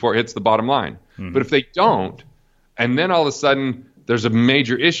adjustments before it hits the bottom line. But if they don't, and then all of a sudden there's a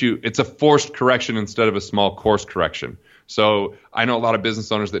major issue, it's a forced correction instead of a small course correction. So I know a lot of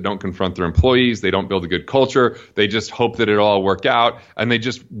business owners that don't confront their employees. They don't build a good culture. They just hope that it'll all work out, and they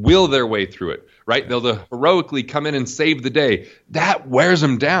just will their way through it, right? They'll heroically come in and save the day. That wears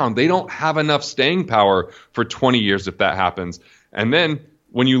them down. They don't have enough staying power for 20 years if that happens. And then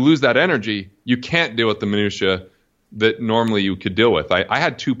when you lose that energy, you can't deal with the minutia that normally you could deal with. I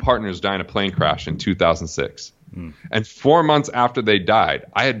had 2 partners die in a plane crash in 2006. And 4 months after they died,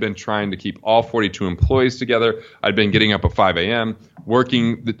 I had been trying to keep all 42 employees together. I'd been getting up at 5 a.m.,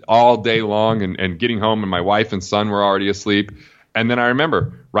 working all day long and getting home, and my wife and son were already asleep. And then I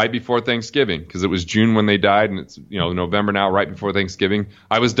remember right before Thanksgiving, because it was June when they died, and it's November now, right before Thanksgiving,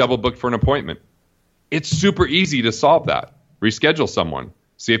 I was double booked for an appointment. it's super easy to solve that. Reschedule someone,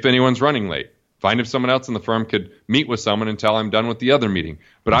 see if anyone's running late, find if someone else in the firm could meet with someone until I'm done with the other meeting.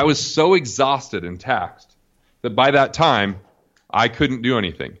 But I was so exhausted and taxed that by that time, I couldn't do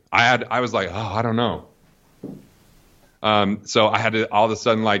anything. I was like, I don't know. So I had to all of a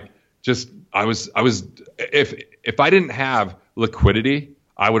sudden, if I didn't have liquidity,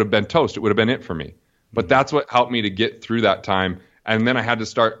 I would have been toast. It would have been it for me. But that's what helped me to get through that time. And then I had to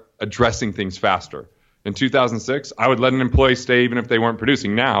start addressing things faster. In 2006, I would let an employee stay even if they weren't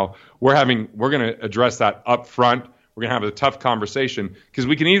producing. Now we're going to address that up front. We're going to have a tough conversation because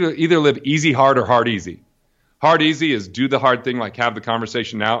we can either live easy hard or hard easy. Hard easy is do the hard thing, like have the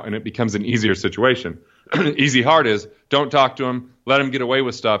conversation now, and it becomes an easier situation. Easy hard is don't talk to them, let them get away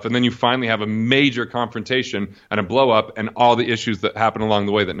with stuff, and then you finally have a major confrontation and a blow up and all the issues that happen along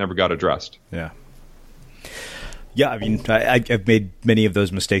the way that never got addressed. Yeah. Yeah, I mean, I've made many of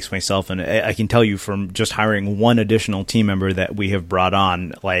those mistakes myself, and I can tell you from just hiring one additional team member that we have brought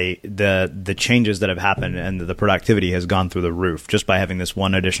on, like the changes that have happened and the productivity has gone through the roof just by having this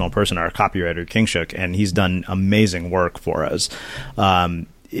one additional person, our copywriter Kingshuk, and he's done amazing work for us. And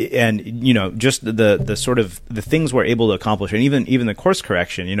just the sort of the things we're able to accomplish, and even the course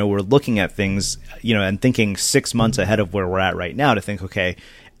correction, we're looking at things, and thinking 6 months ahead of where we're at right now to think, okay,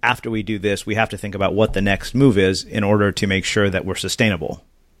 after we do this, we have to think about what the next move is in order to make sure that we're sustainable.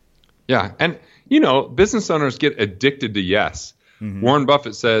 Yeah. And, business owners get addicted to yes. Mm-hmm. Warren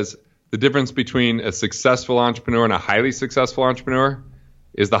Buffett says the difference between a successful entrepreneur and a highly successful entrepreneur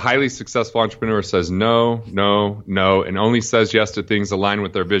is the highly successful entrepreneur says no, no, no, and only says yes to things aligned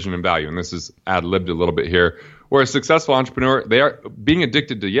with their vision and value. And this is ad-libbed a little bit here. Where a successful entrepreneur, they are being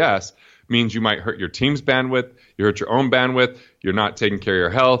addicted to yes means you might hurt your team's bandwidth, you hurt your own bandwidth, you're not taking care of your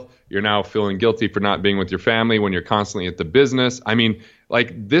health, you're now feeling guilty for not being with your family when you're constantly at the business. I mean,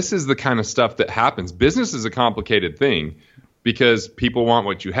 this is the kind of stuff that happens. Business is a complicated thing because people want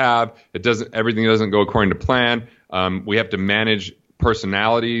what you have. Everything doesn't go according to plan. We have to manage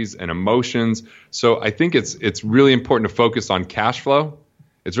personalities and emotions. So I think it's really important to focus on cash flow.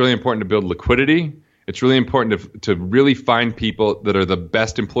 It's really important to build liquidity. It's really important to really find people that are the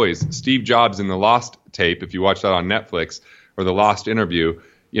best employees. Steve Jobs in the Lost tape, if you watch that on Netflix, or the Lost interview,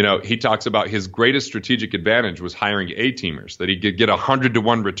 he talks about his greatest strategic advantage was hiring A-teamers, that he could get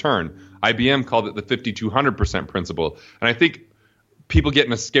 100-to-1 return. IBM called it the 50-to-100% principle. And I think people get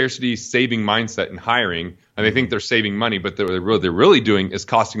in a scarcity saving mindset in hiring, and they think they're saving money, but what they're really doing is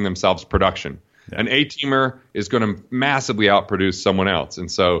costing themselves production. Yeah. An A-teamer is going to massively outproduce someone else.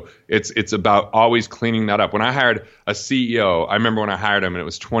 And so it's about always cleaning that up. When I hired a CEO, I remember when I hired him and it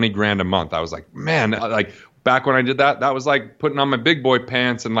was $20,000 a month. I was like, man, back when I did that was like putting on my big boy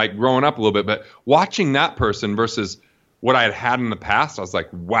pants and like growing up a little bit. But watching that person versus what I had in the past, I was like,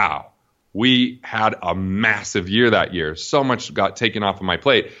 wow, we had a massive year that year. So much got taken off of my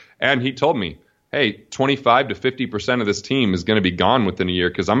plate. And he told me, hey, 25 to 50% of this team is going to be gone within a year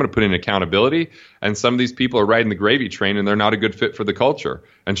because I'm going to put in accountability. And some of these people are riding the gravy train and they're not a good fit for the culture.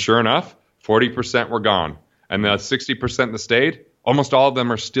 And sure enough, 40% were gone. And the 60% that stayed, almost all of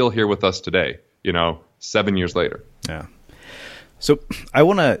them are still here with us today, 7 years later. Yeah. So I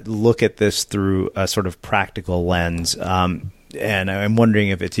want to look at this through a sort of practical lens. And I'm wondering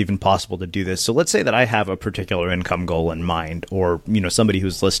if it's even possible to do this. So let's say that I have a particular income goal in mind, or, somebody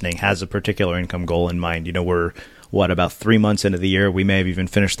who's listening has a particular income goal in mind. We're, about 3 months into the year. We may have even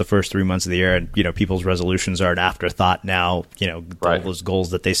finished the first 3 months of the year, and, people's resolutions are an afterthought now. Right. All those goals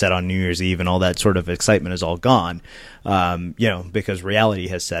that they set on New Year's Eve and all that sort of excitement is all gone, because reality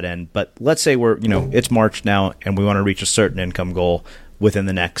has set in. But let's say we're, it's March now and we want to reach a certain income goal within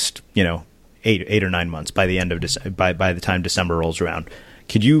the next, 8 or 9 months by the end of by the time December rolls around.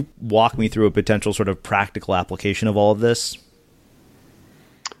 Could you walk me through a potential sort of practical application of all of this?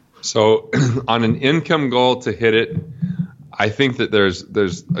 So on an income goal to hit it, I think that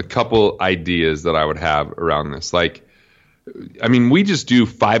there's a couple ideas that I would have around this. We just do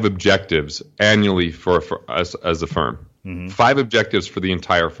 5 objectives annually for us as a firm. Mm-hmm. 5 objectives for the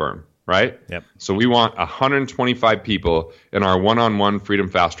entire firm, right? Yep. So we want 125 people in our one-on-one Freedom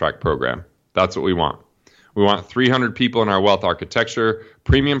Fast Track program. That's what we want. We want 300 people in our Wealth Architecture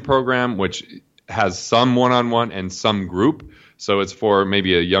Premium program, which has some one-on-one and some group. So it's for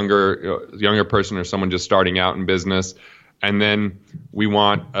maybe a younger person or someone just starting out in business. And then we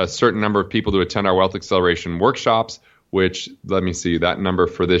want a certain number of people to attend our Wealth Acceleration workshops, which, let me see, that number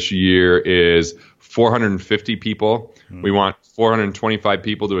for this year is 450 people. Mm-hmm. We want 425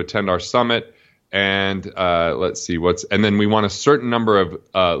 people to attend our summit. and let's see and then we want a certain number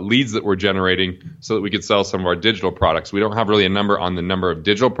of leads that we're generating so that we could sell some of our digital products. We don't have really a number on the number of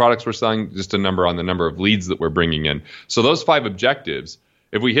digital products we're selling, just a number on the number of leads that we're bringing in. So those 5 objectives,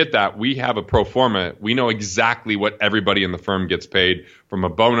 if we hit that, we have a pro forma. We know exactly what everybody in the firm gets paid from a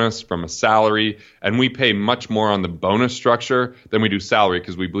bonus, from a salary, and we pay much more on the bonus structure than we do salary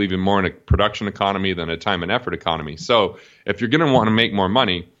because we believe more in a production economy than a time and effort economy. So if you're going to want to make more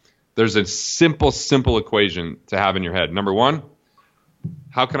money, there's a simple equation to have in your head. Number 1,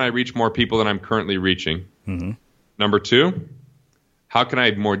 how can I reach more people than I'm currently reaching? Mm-hmm. Number 2, how can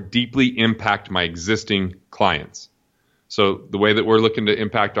I more deeply impact my existing clients? So the way that we're looking to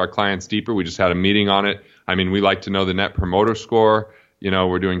impact our clients deeper, we just had a meeting on it. I mean, we like to know the net promoter score.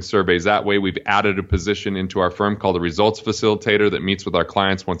 We're doing surveys that way. We've added a position into our firm called a results facilitator that meets with our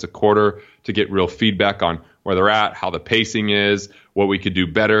clients once a quarter to get real feedback on where they're at, how the pacing is, what we could do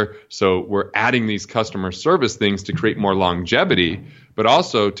better. So we're adding these customer service things to create more longevity, but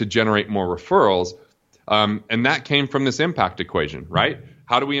also to generate more referrals. And that came from this impact equation, right?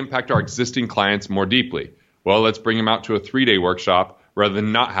 How do we impact our existing clients more deeply? Well, let's bring them out to a 3-day workshop rather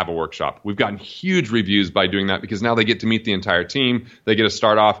than not have a workshop. We've gotten huge reviews by doing that because now they get to meet the entire team. They get to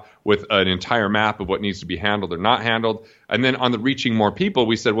start off with an entire map of what needs to be handled or not handled. And then on the reaching more people,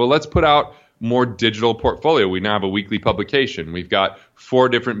 we said, well, let's put out more digital portfolio. We now have a weekly publication. We've got 4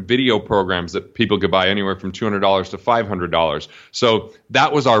 different video programs that people could buy anywhere from $200 to $500. So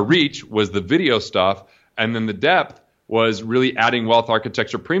that was our reach, was the video stuff. And then the depth was really adding Wealth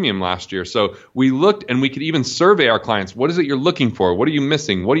Architecture Premium last year. So we looked, and we could even survey our clients. What is it you're looking for? What are you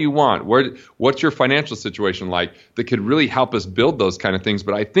missing? What do you want? What's your financial situation like? That could really help us build those kind of things.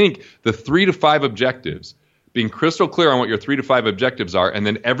 But I think the 3 to 5 objectives, being crystal clear on what your 3 to 5 objectives are, and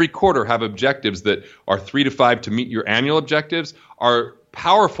then every quarter have objectives that are 3 to 5 to meet your annual objectives, are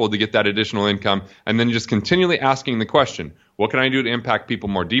powerful to get that additional income. And then just continually asking the question, what can I do to impact people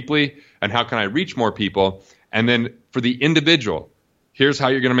more deeply? And how can I reach more people? And then for the individual, here's how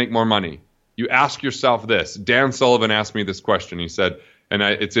you're going to make more money. You ask yourself this. Dan Sullivan asked me this question. He said, and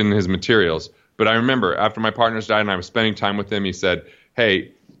it's in his materials, but I remember after my partners died and I was spending time with him, he said,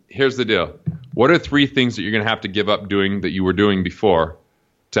 hey, here's the deal. What are 3 things that you're going to have to give up doing that you were doing before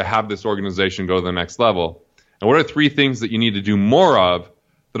to have this organization go to the next level? And what are 3 things that you need to do more of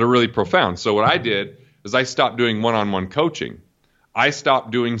that are really profound? So what I did is I stopped doing one-on-one coaching. I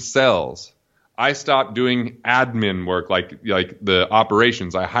stopped doing sales. I stopped doing admin work like the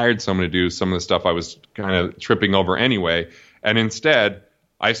operations. I hired someone to do some of the stuff I was kind of tripping over anyway. And instead,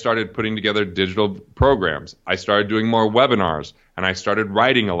 I started putting together digital programs. I started doing more webinars, and I started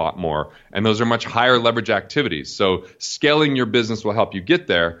writing a lot more. And those are much higher leverage activities. So scaling your business will help you get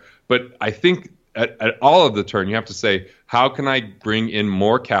there. But I think at all of the turn, you have to say, how can I bring in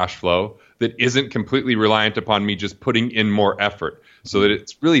more cash flow that isn't completely reliant upon me just putting in more effort? So that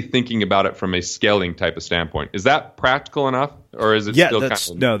it's really thinking about it from a scaling type of standpoint. Is that practical enough, or is it still kind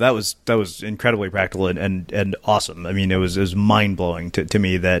of... No, that was incredibly practical and awesome. I mean, it was mind blowing to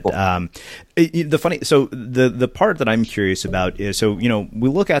me that the part that I'm curious about is, we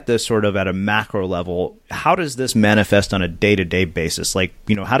look at this sort of at a macro level. How does this manifest on a day-to-day basis? Like,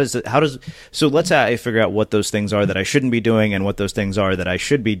 so let's say I figure out what those things are that I shouldn't be doing and what those things are that I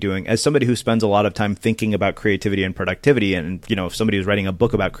should be doing. As somebody who spends a lot of time thinking about creativity and productivity, and if somebody who's writing a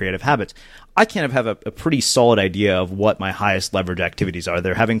book about creative habits, I kind of have a pretty solid idea of what my highest leverage activities are.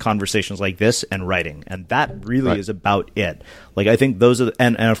 They're having conversations like this and writing, and that really is about it. Like, I think those are,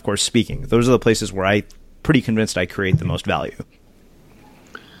 and of course speaking, those are the places where I'm pretty convinced I create the most value.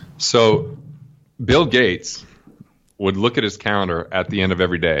 So Bill Gates would look at his calendar at the end of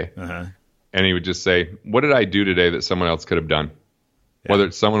every day, and he would just say, what did I do today that someone else could have done? Yeah. Whether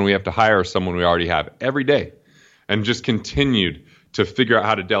it's someone we have to hire or someone we already have, every day. And just continued to figure out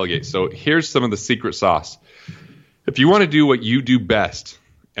how to delegate. So here's some of the secret sauce. If you want to do what you do best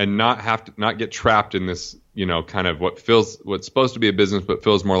and not get trapped in this, kind of what's supposed to be a business but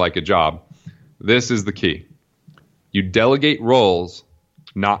feels more like a job, this is the key. You delegate roles,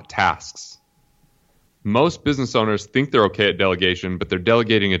 not tasks. Most business owners think they're okay at delegation, but they're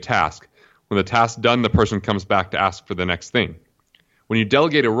delegating a task. When the task's done, the person comes back to ask for the next thing. When you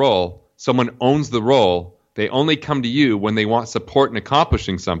delegate a role, someone owns the role. They only come to you when they want support in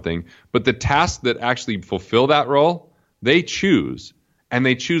accomplishing something, but the tasks that actually fulfill that role, they choose, and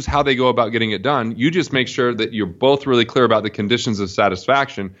they choose how they go about getting it done. You just make sure that you're both really clear about the conditions of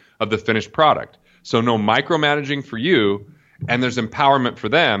satisfaction of the finished product. So no micromanaging for you, and there's empowerment for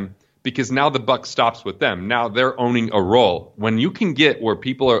them, because now the buck stops with them. Now they're owning a role. When you can get where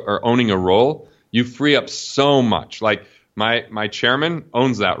people are owning a role, you free up so much. Like My chairman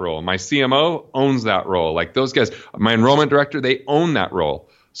owns that role. My CMO owns that role. Like those guys, my enrollment director, they own that role.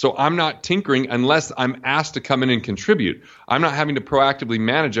 So I'm not tinkering unless I'm asked to come in and contribute. I'm not having to proactively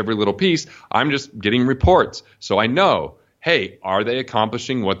manage every little piece. I'm just getting reports. So I know, hey, are they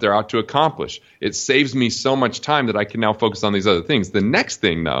accomplishing what they're out to accomplish? It saves me so much time that I can now focus on these other things. The next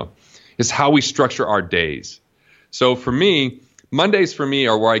thing, though, is how we structure our days. So for me, Mondays for me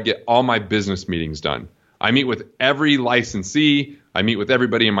are where I get all my business meetings done. I meet with every licensee. I meet with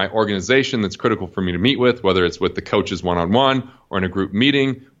everybody in my organization that's critical for me to meet with, whether it's with the coaches one-on-one or in a group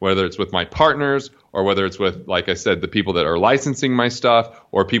meeting, whether it's with my partners or whether it's with, like I said, the people that are licensing my stuff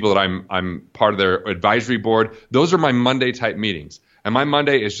or people that I'm part of their advisory board. Those are my Monday type meetings. And my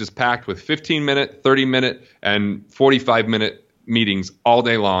Monday is just packed with 15-minute, 30-minute, and 45-minute meetings all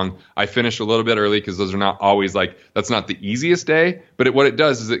day long. I finish a little bit early because those are not always that's not the easiest day, but what it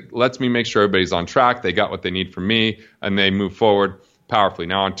does is it lets me make sure everybody's on track. They got what they need from me and they move forward powerfully.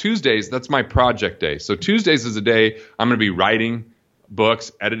 Now on Tuesdays, that's my project day. So Tuesdays is a day I'm going to be writing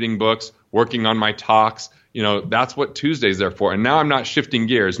books, editing books, working on my talks. That's what Tuesdays are for. And now I'm not shifting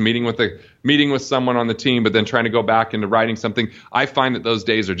gears, meeting with someone on the team, but then trying to go back into writing something. I find that those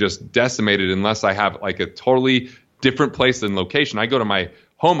days are just decimated unless I have a totally different place and location. I go to my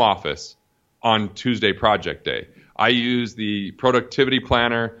home office on Tuesday project day. I use the productivity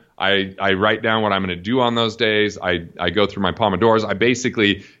planner. I write down what I'm going to do on those days. I go through my Pomodoros. I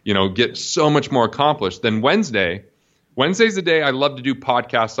basically, get so much more accomplished. Then Wednesday. Wednesday's a day I love to do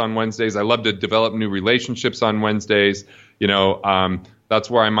podcasts on Wednesdays. I love to develop new relationships on Wednesdays. That's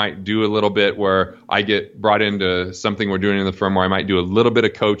where I might do a little bit where I get brought into something we're doing in the firm where I might do a little bit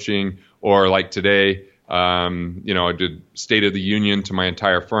of coaching or like today, I did State of the Union to my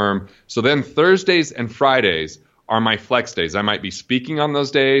entire firm. So then Thursdays and Fridays are my flex days. I might be speaking on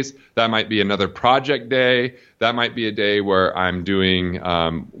those days. That might be another project day. That might be a day where I'm doing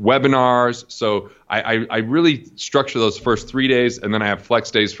webinars. So I really structure those first 3 days, and then I have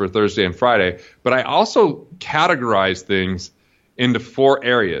flex days for Thursday and Friday. But I also categorize things into 4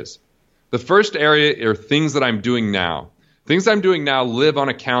 areas. The first area are things that I'm doing now. Things I'm doing now live on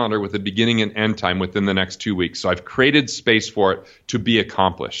a calendar with a beginning and end time within the next 2 weeks. So I've created space for it to be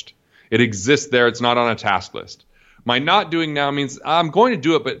accomplished. It exists there. It's not on a task list. My not doing now means I'm going to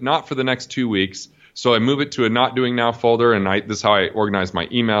do it, but not for the next 2 weeks. So I move it to a not doing now folder, and this is how I organize my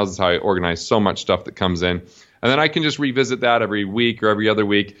emails. This is how I organize so much stuff that comes in. And then I can just revisit that every week or every other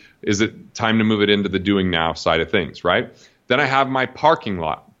week. Is it time to move it into the doing now side of things, right? Then I have my parking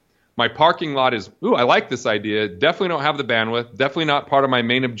lot. My parking lot is, I like this idea. Definitely don't have the bandwidth. Definitely not part of my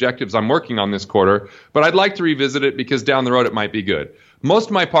main objectives I'm working on this quarter. But I'd like to revisit it because down the road it might be good. Most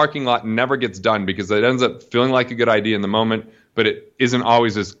of my parking lot never gets done because it ends up feeling like a good idea in the moment, but it isn't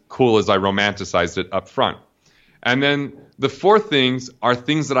always as cool as I romanticized it up front. And then the 4 things are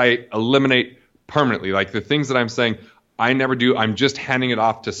things that I eliminate permanently, like the things that I'm saying I never do. I'm just handing it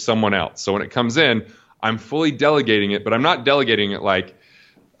off to someone else. So when it comes in, I'm fully delegating it, but I'm not delegating it like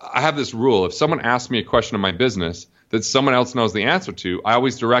I have this rule. If someone asks me a question in my business that someone else knows the answer to, I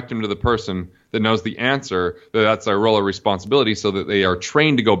always direct them to the person that knows the answer. That's their role or responsibility so that they are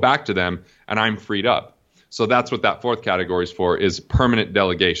trained to go back to them and I'm freed up. So that's what that 4th category is for, is permanent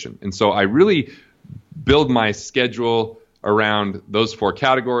delegation. And so I really build my schedule around those 4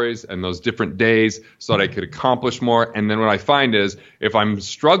 categories and those different days so that I could accomplish more. And then what I find is if I'm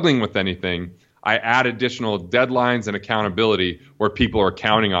struggling with anything, I add additional deadlines and accountability where people are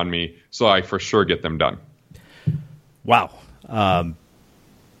counting on me so I for sure get them done. Wow.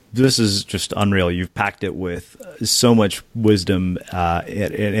 This is just unreal. You've packed it with so much wisdom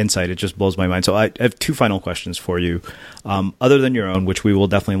and insight. It just blows my mind. So I have 2 final questions for you. Other than your own, which we will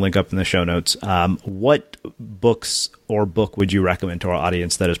definitely link up in the show notes, what books or book would you recommend to our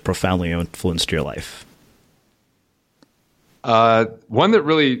audience that has profoundly influenced your life? One that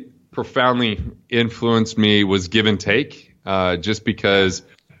really profoundly influenced me was Give and Take, just because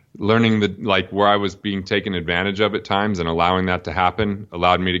learning where I was being taken advantage of at times and allowing that to happen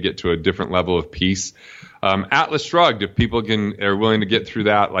allowed me to get to a different level of peace. Atlas Shrugged, if people are willing to get through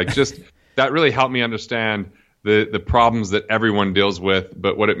that, that really helped me understand the problems that everyone deals with,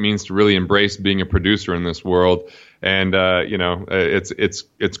 but what it means to really embrace being a producer in this world. And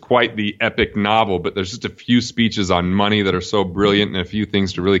it's quite the epic novel, but there's just a few speeches on money that are so brilliant and a few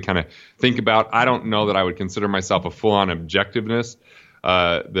things to really kind of think about. I don't know that I would consider myself a full-on objectiveness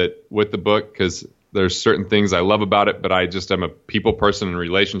that with the book, because there's certain things I love about it, but I just am a people person, and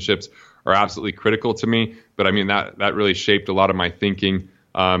relationships are absolutely critical to me. But I mean, that really shaped a lot of my thinking.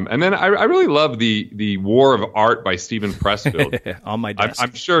 And then I really love the War of Art by Stephen Pressfield. On my desk.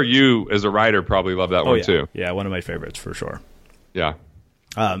 I'm sure you, as a writer, probably love that one yeah. too. Yeah, one of my favorites for sure. Yeah.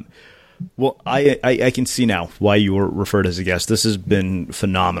 Well, I can see now why you were referred as a guest. This has been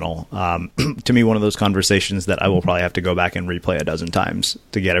phenomenal. To me, one of those conversations that I will probably have to go back and replay a dozen times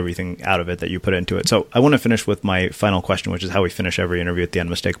to get everything out of it that you put into it. So I want to finish with my final question, which is how we finish every interview at the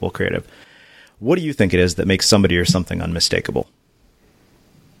Unmistakable Creative. What do you think it is that makes somebody or something unmistakable?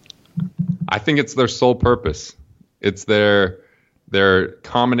 I think it's their sole purpose. It's their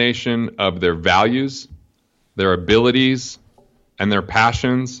combination of their values, their abilities, and their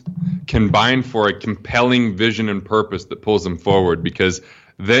passions combined for a compelling vision and purpose that pulls them forward, because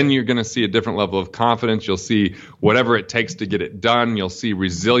then you're going to see a different level of confidence. You'll see whatever it takes to get it done. You'll see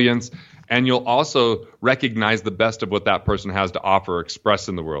resilience, and you'll also recognize the best of what that person has to offer or express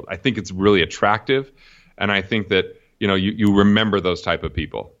in the world. I think it's really attractive, and I think that you remember those type of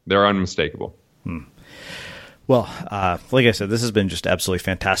people. They're unmistakable. Well, like I said, this has been just absolutely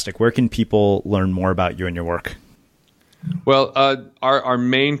fantastic. Where can people learn more about you and your work? Well, our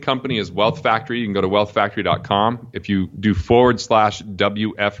main company is Wealth Factory. You can go to wealthfactory.com. If you do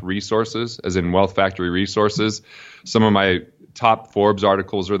 /WF resources, as in Wealth Factory resources, some of my top Forbes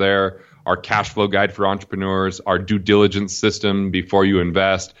articles are there. Our cash flow guide for entrepreneurs, our due diligence system before you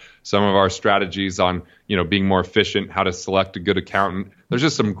invest, some of our strategies on being more efficient, how to select a good accountant. There's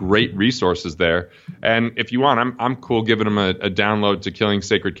just some great resources there. And if you want, I'm cool giving them a download to Killing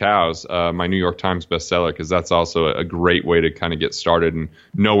Sacred Cows, my New York Times bestseller, because that's also a great way to kind of get started and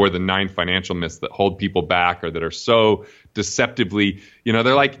know where the 9 financial myths that hold people back or that are so deceptively,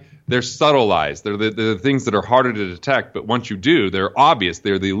 they're subtle lies. They're the things that are harder to detect, but once you do, they're obvious.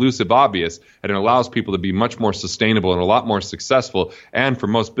 They're the elusive obvious, and it allows people to be much more sustainable and a lot more successful. And for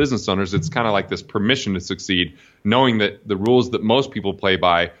most business owners, it's kind of like this permission to succeed, knowing that the rules that most people play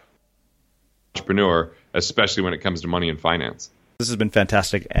by entrepreneur, especially when it comes to money and finance. This has been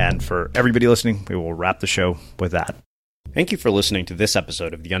fantastic, and for everybody listening, we will wrap the show with that. Thank you for listening to this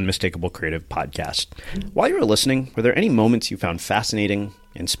episode of the Unmistakable Creative Podcast. While you were listening, were there any moments you found fascinating,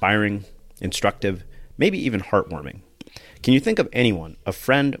 inspiring, instructive, maybe even heartwarming? Can you think of anyone, a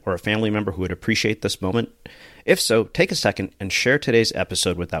friend or a family member who would appreciate this moment? If so, take a second and share today's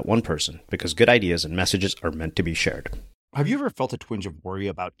episode with that one person, because good ideas and messages are meant to be shared. Have you ever felt a twinge of worry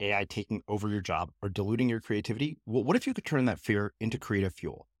about AI taking over your job or diluting your creativity? Well, what if you could turn that fear into creative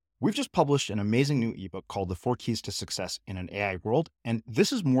fuel? We've just published an amazing new ebook called The 4 Keys to Success in an AI World, and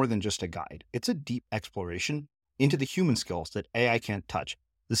this is more than just a guide. It's a deep exploration into the human skills that AI can't touch,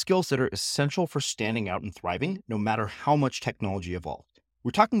 the skills that are essential for standing out and thriving, no matter how much technology evolved. We're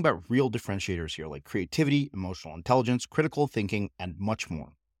talking about real differentiators here, like creativity, emotional intelligence, critical thinking, and much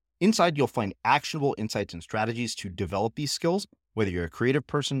more. Inside, you'll find actionable insights and strategies to develop these skills, whether you're a creative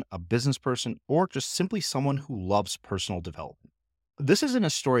person, a business person, or just simply someone who loves personal development. This isn't a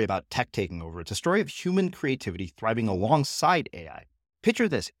story about tech taking over. It's a story of human creativity thriving alongside AI. Picture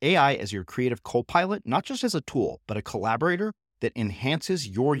this, AI as your creative co-pilot, not just as a tool, but a collaborator that enhances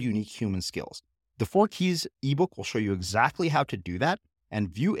your unique human skills. The 4 Keys ebook will show you exactly how to do that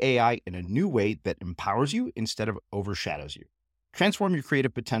and view AI in a new way that empowers you instead of overshadows you. Transform your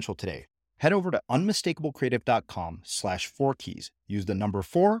creative potential today. Head over to unmistakablecreative.com/4keys. Use the number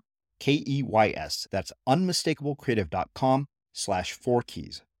 4, KEYS. That's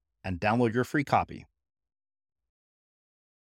unmistakablecreative.com/4keys and download your free copy.